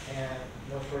that, and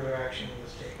no further action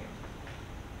was taken.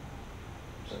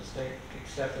 So the state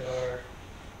accepted our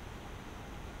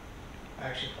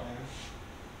action plan.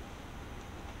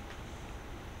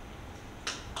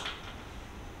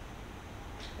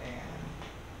 And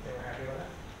they were happy with that.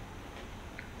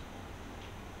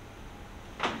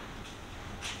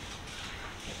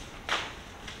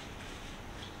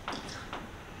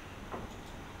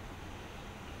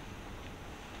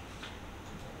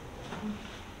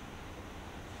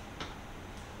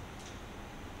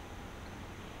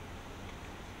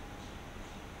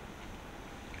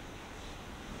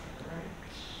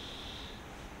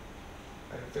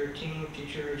 Item 13,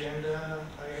 future agenda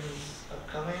items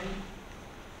upcoming.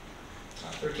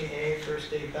 13A, first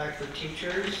day back for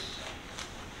teachers,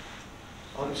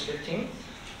 August 15th.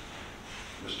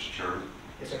 Mr. Chairman?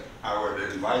 Yes, sir. I would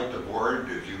invite the board,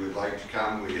 if you would like to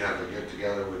come, we'd have a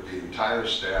get-together with the entire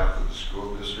staff of the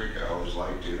school district. I always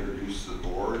like to introduce the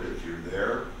board if you're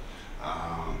there,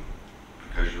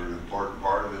 because you're an important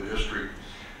part of the district.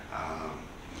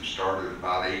 We started at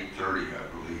about 8:30, I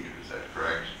believe, is that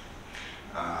correct?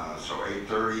 So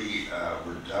 8:30,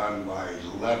 we're done by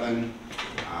 11.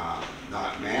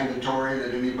 Not mandatory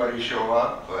that anybody show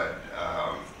up, but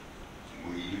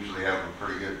we usually have a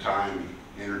pretty good time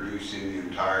introducing the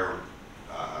entire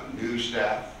new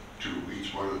staff to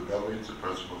each one of the buildings. The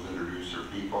principals introduce their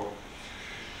people.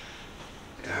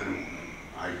 And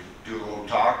I do a little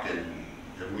talk, and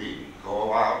then we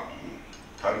go out and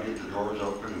try to get the doors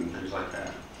open and things like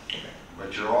that. Okay.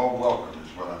 But you're all welcome,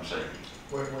 is what I'm saying.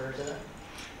 Where is that?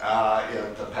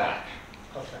 Yeah, the pack.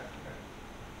 Okay.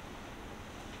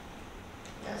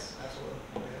 Yes, absolutely.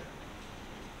 Okay.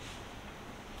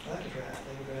 Thank you for that.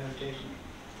 Thank you for the invitation.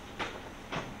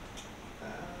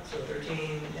 So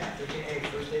 13A,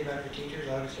 first day back for teachers,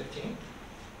 August 15th.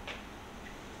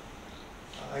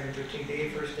 Item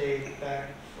 13B, first day back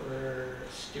for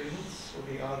students will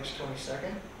be August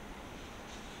 22nd.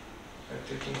 Item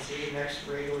 13C, next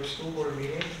regular school board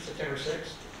meeting, September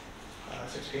 6th,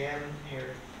 6 p.m.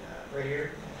 here, right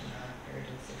here in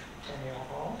Harrington Centennial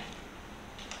Hall.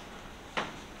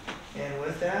 And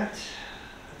with that,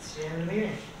 that's the end of the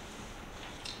meeting.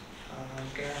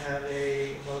 Can I have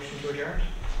a motion to adjourn?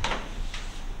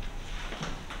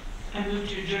 I move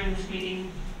to adjourn this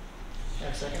meeting.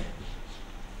 Have a second?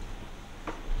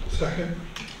 Second.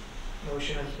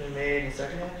 Motion has been made and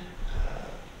seconded.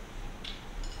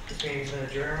 This meeting's been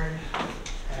adjourned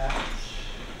at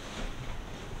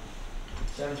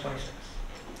 7:26.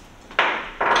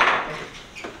 Thank you.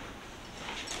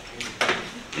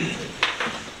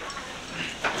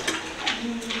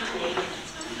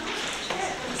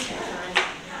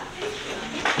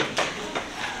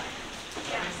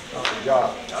 Good job.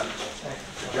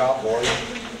 Good job, boys.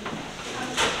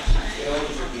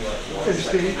 Hey,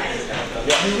 Steve,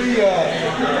 do we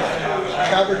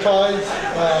advertise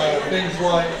things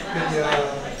like the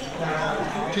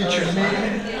teachers'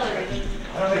 meeting?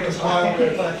 To comply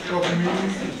with open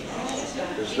meetings?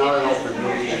 It's not an open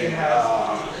meeting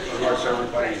unless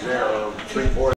everybody's there or 3/4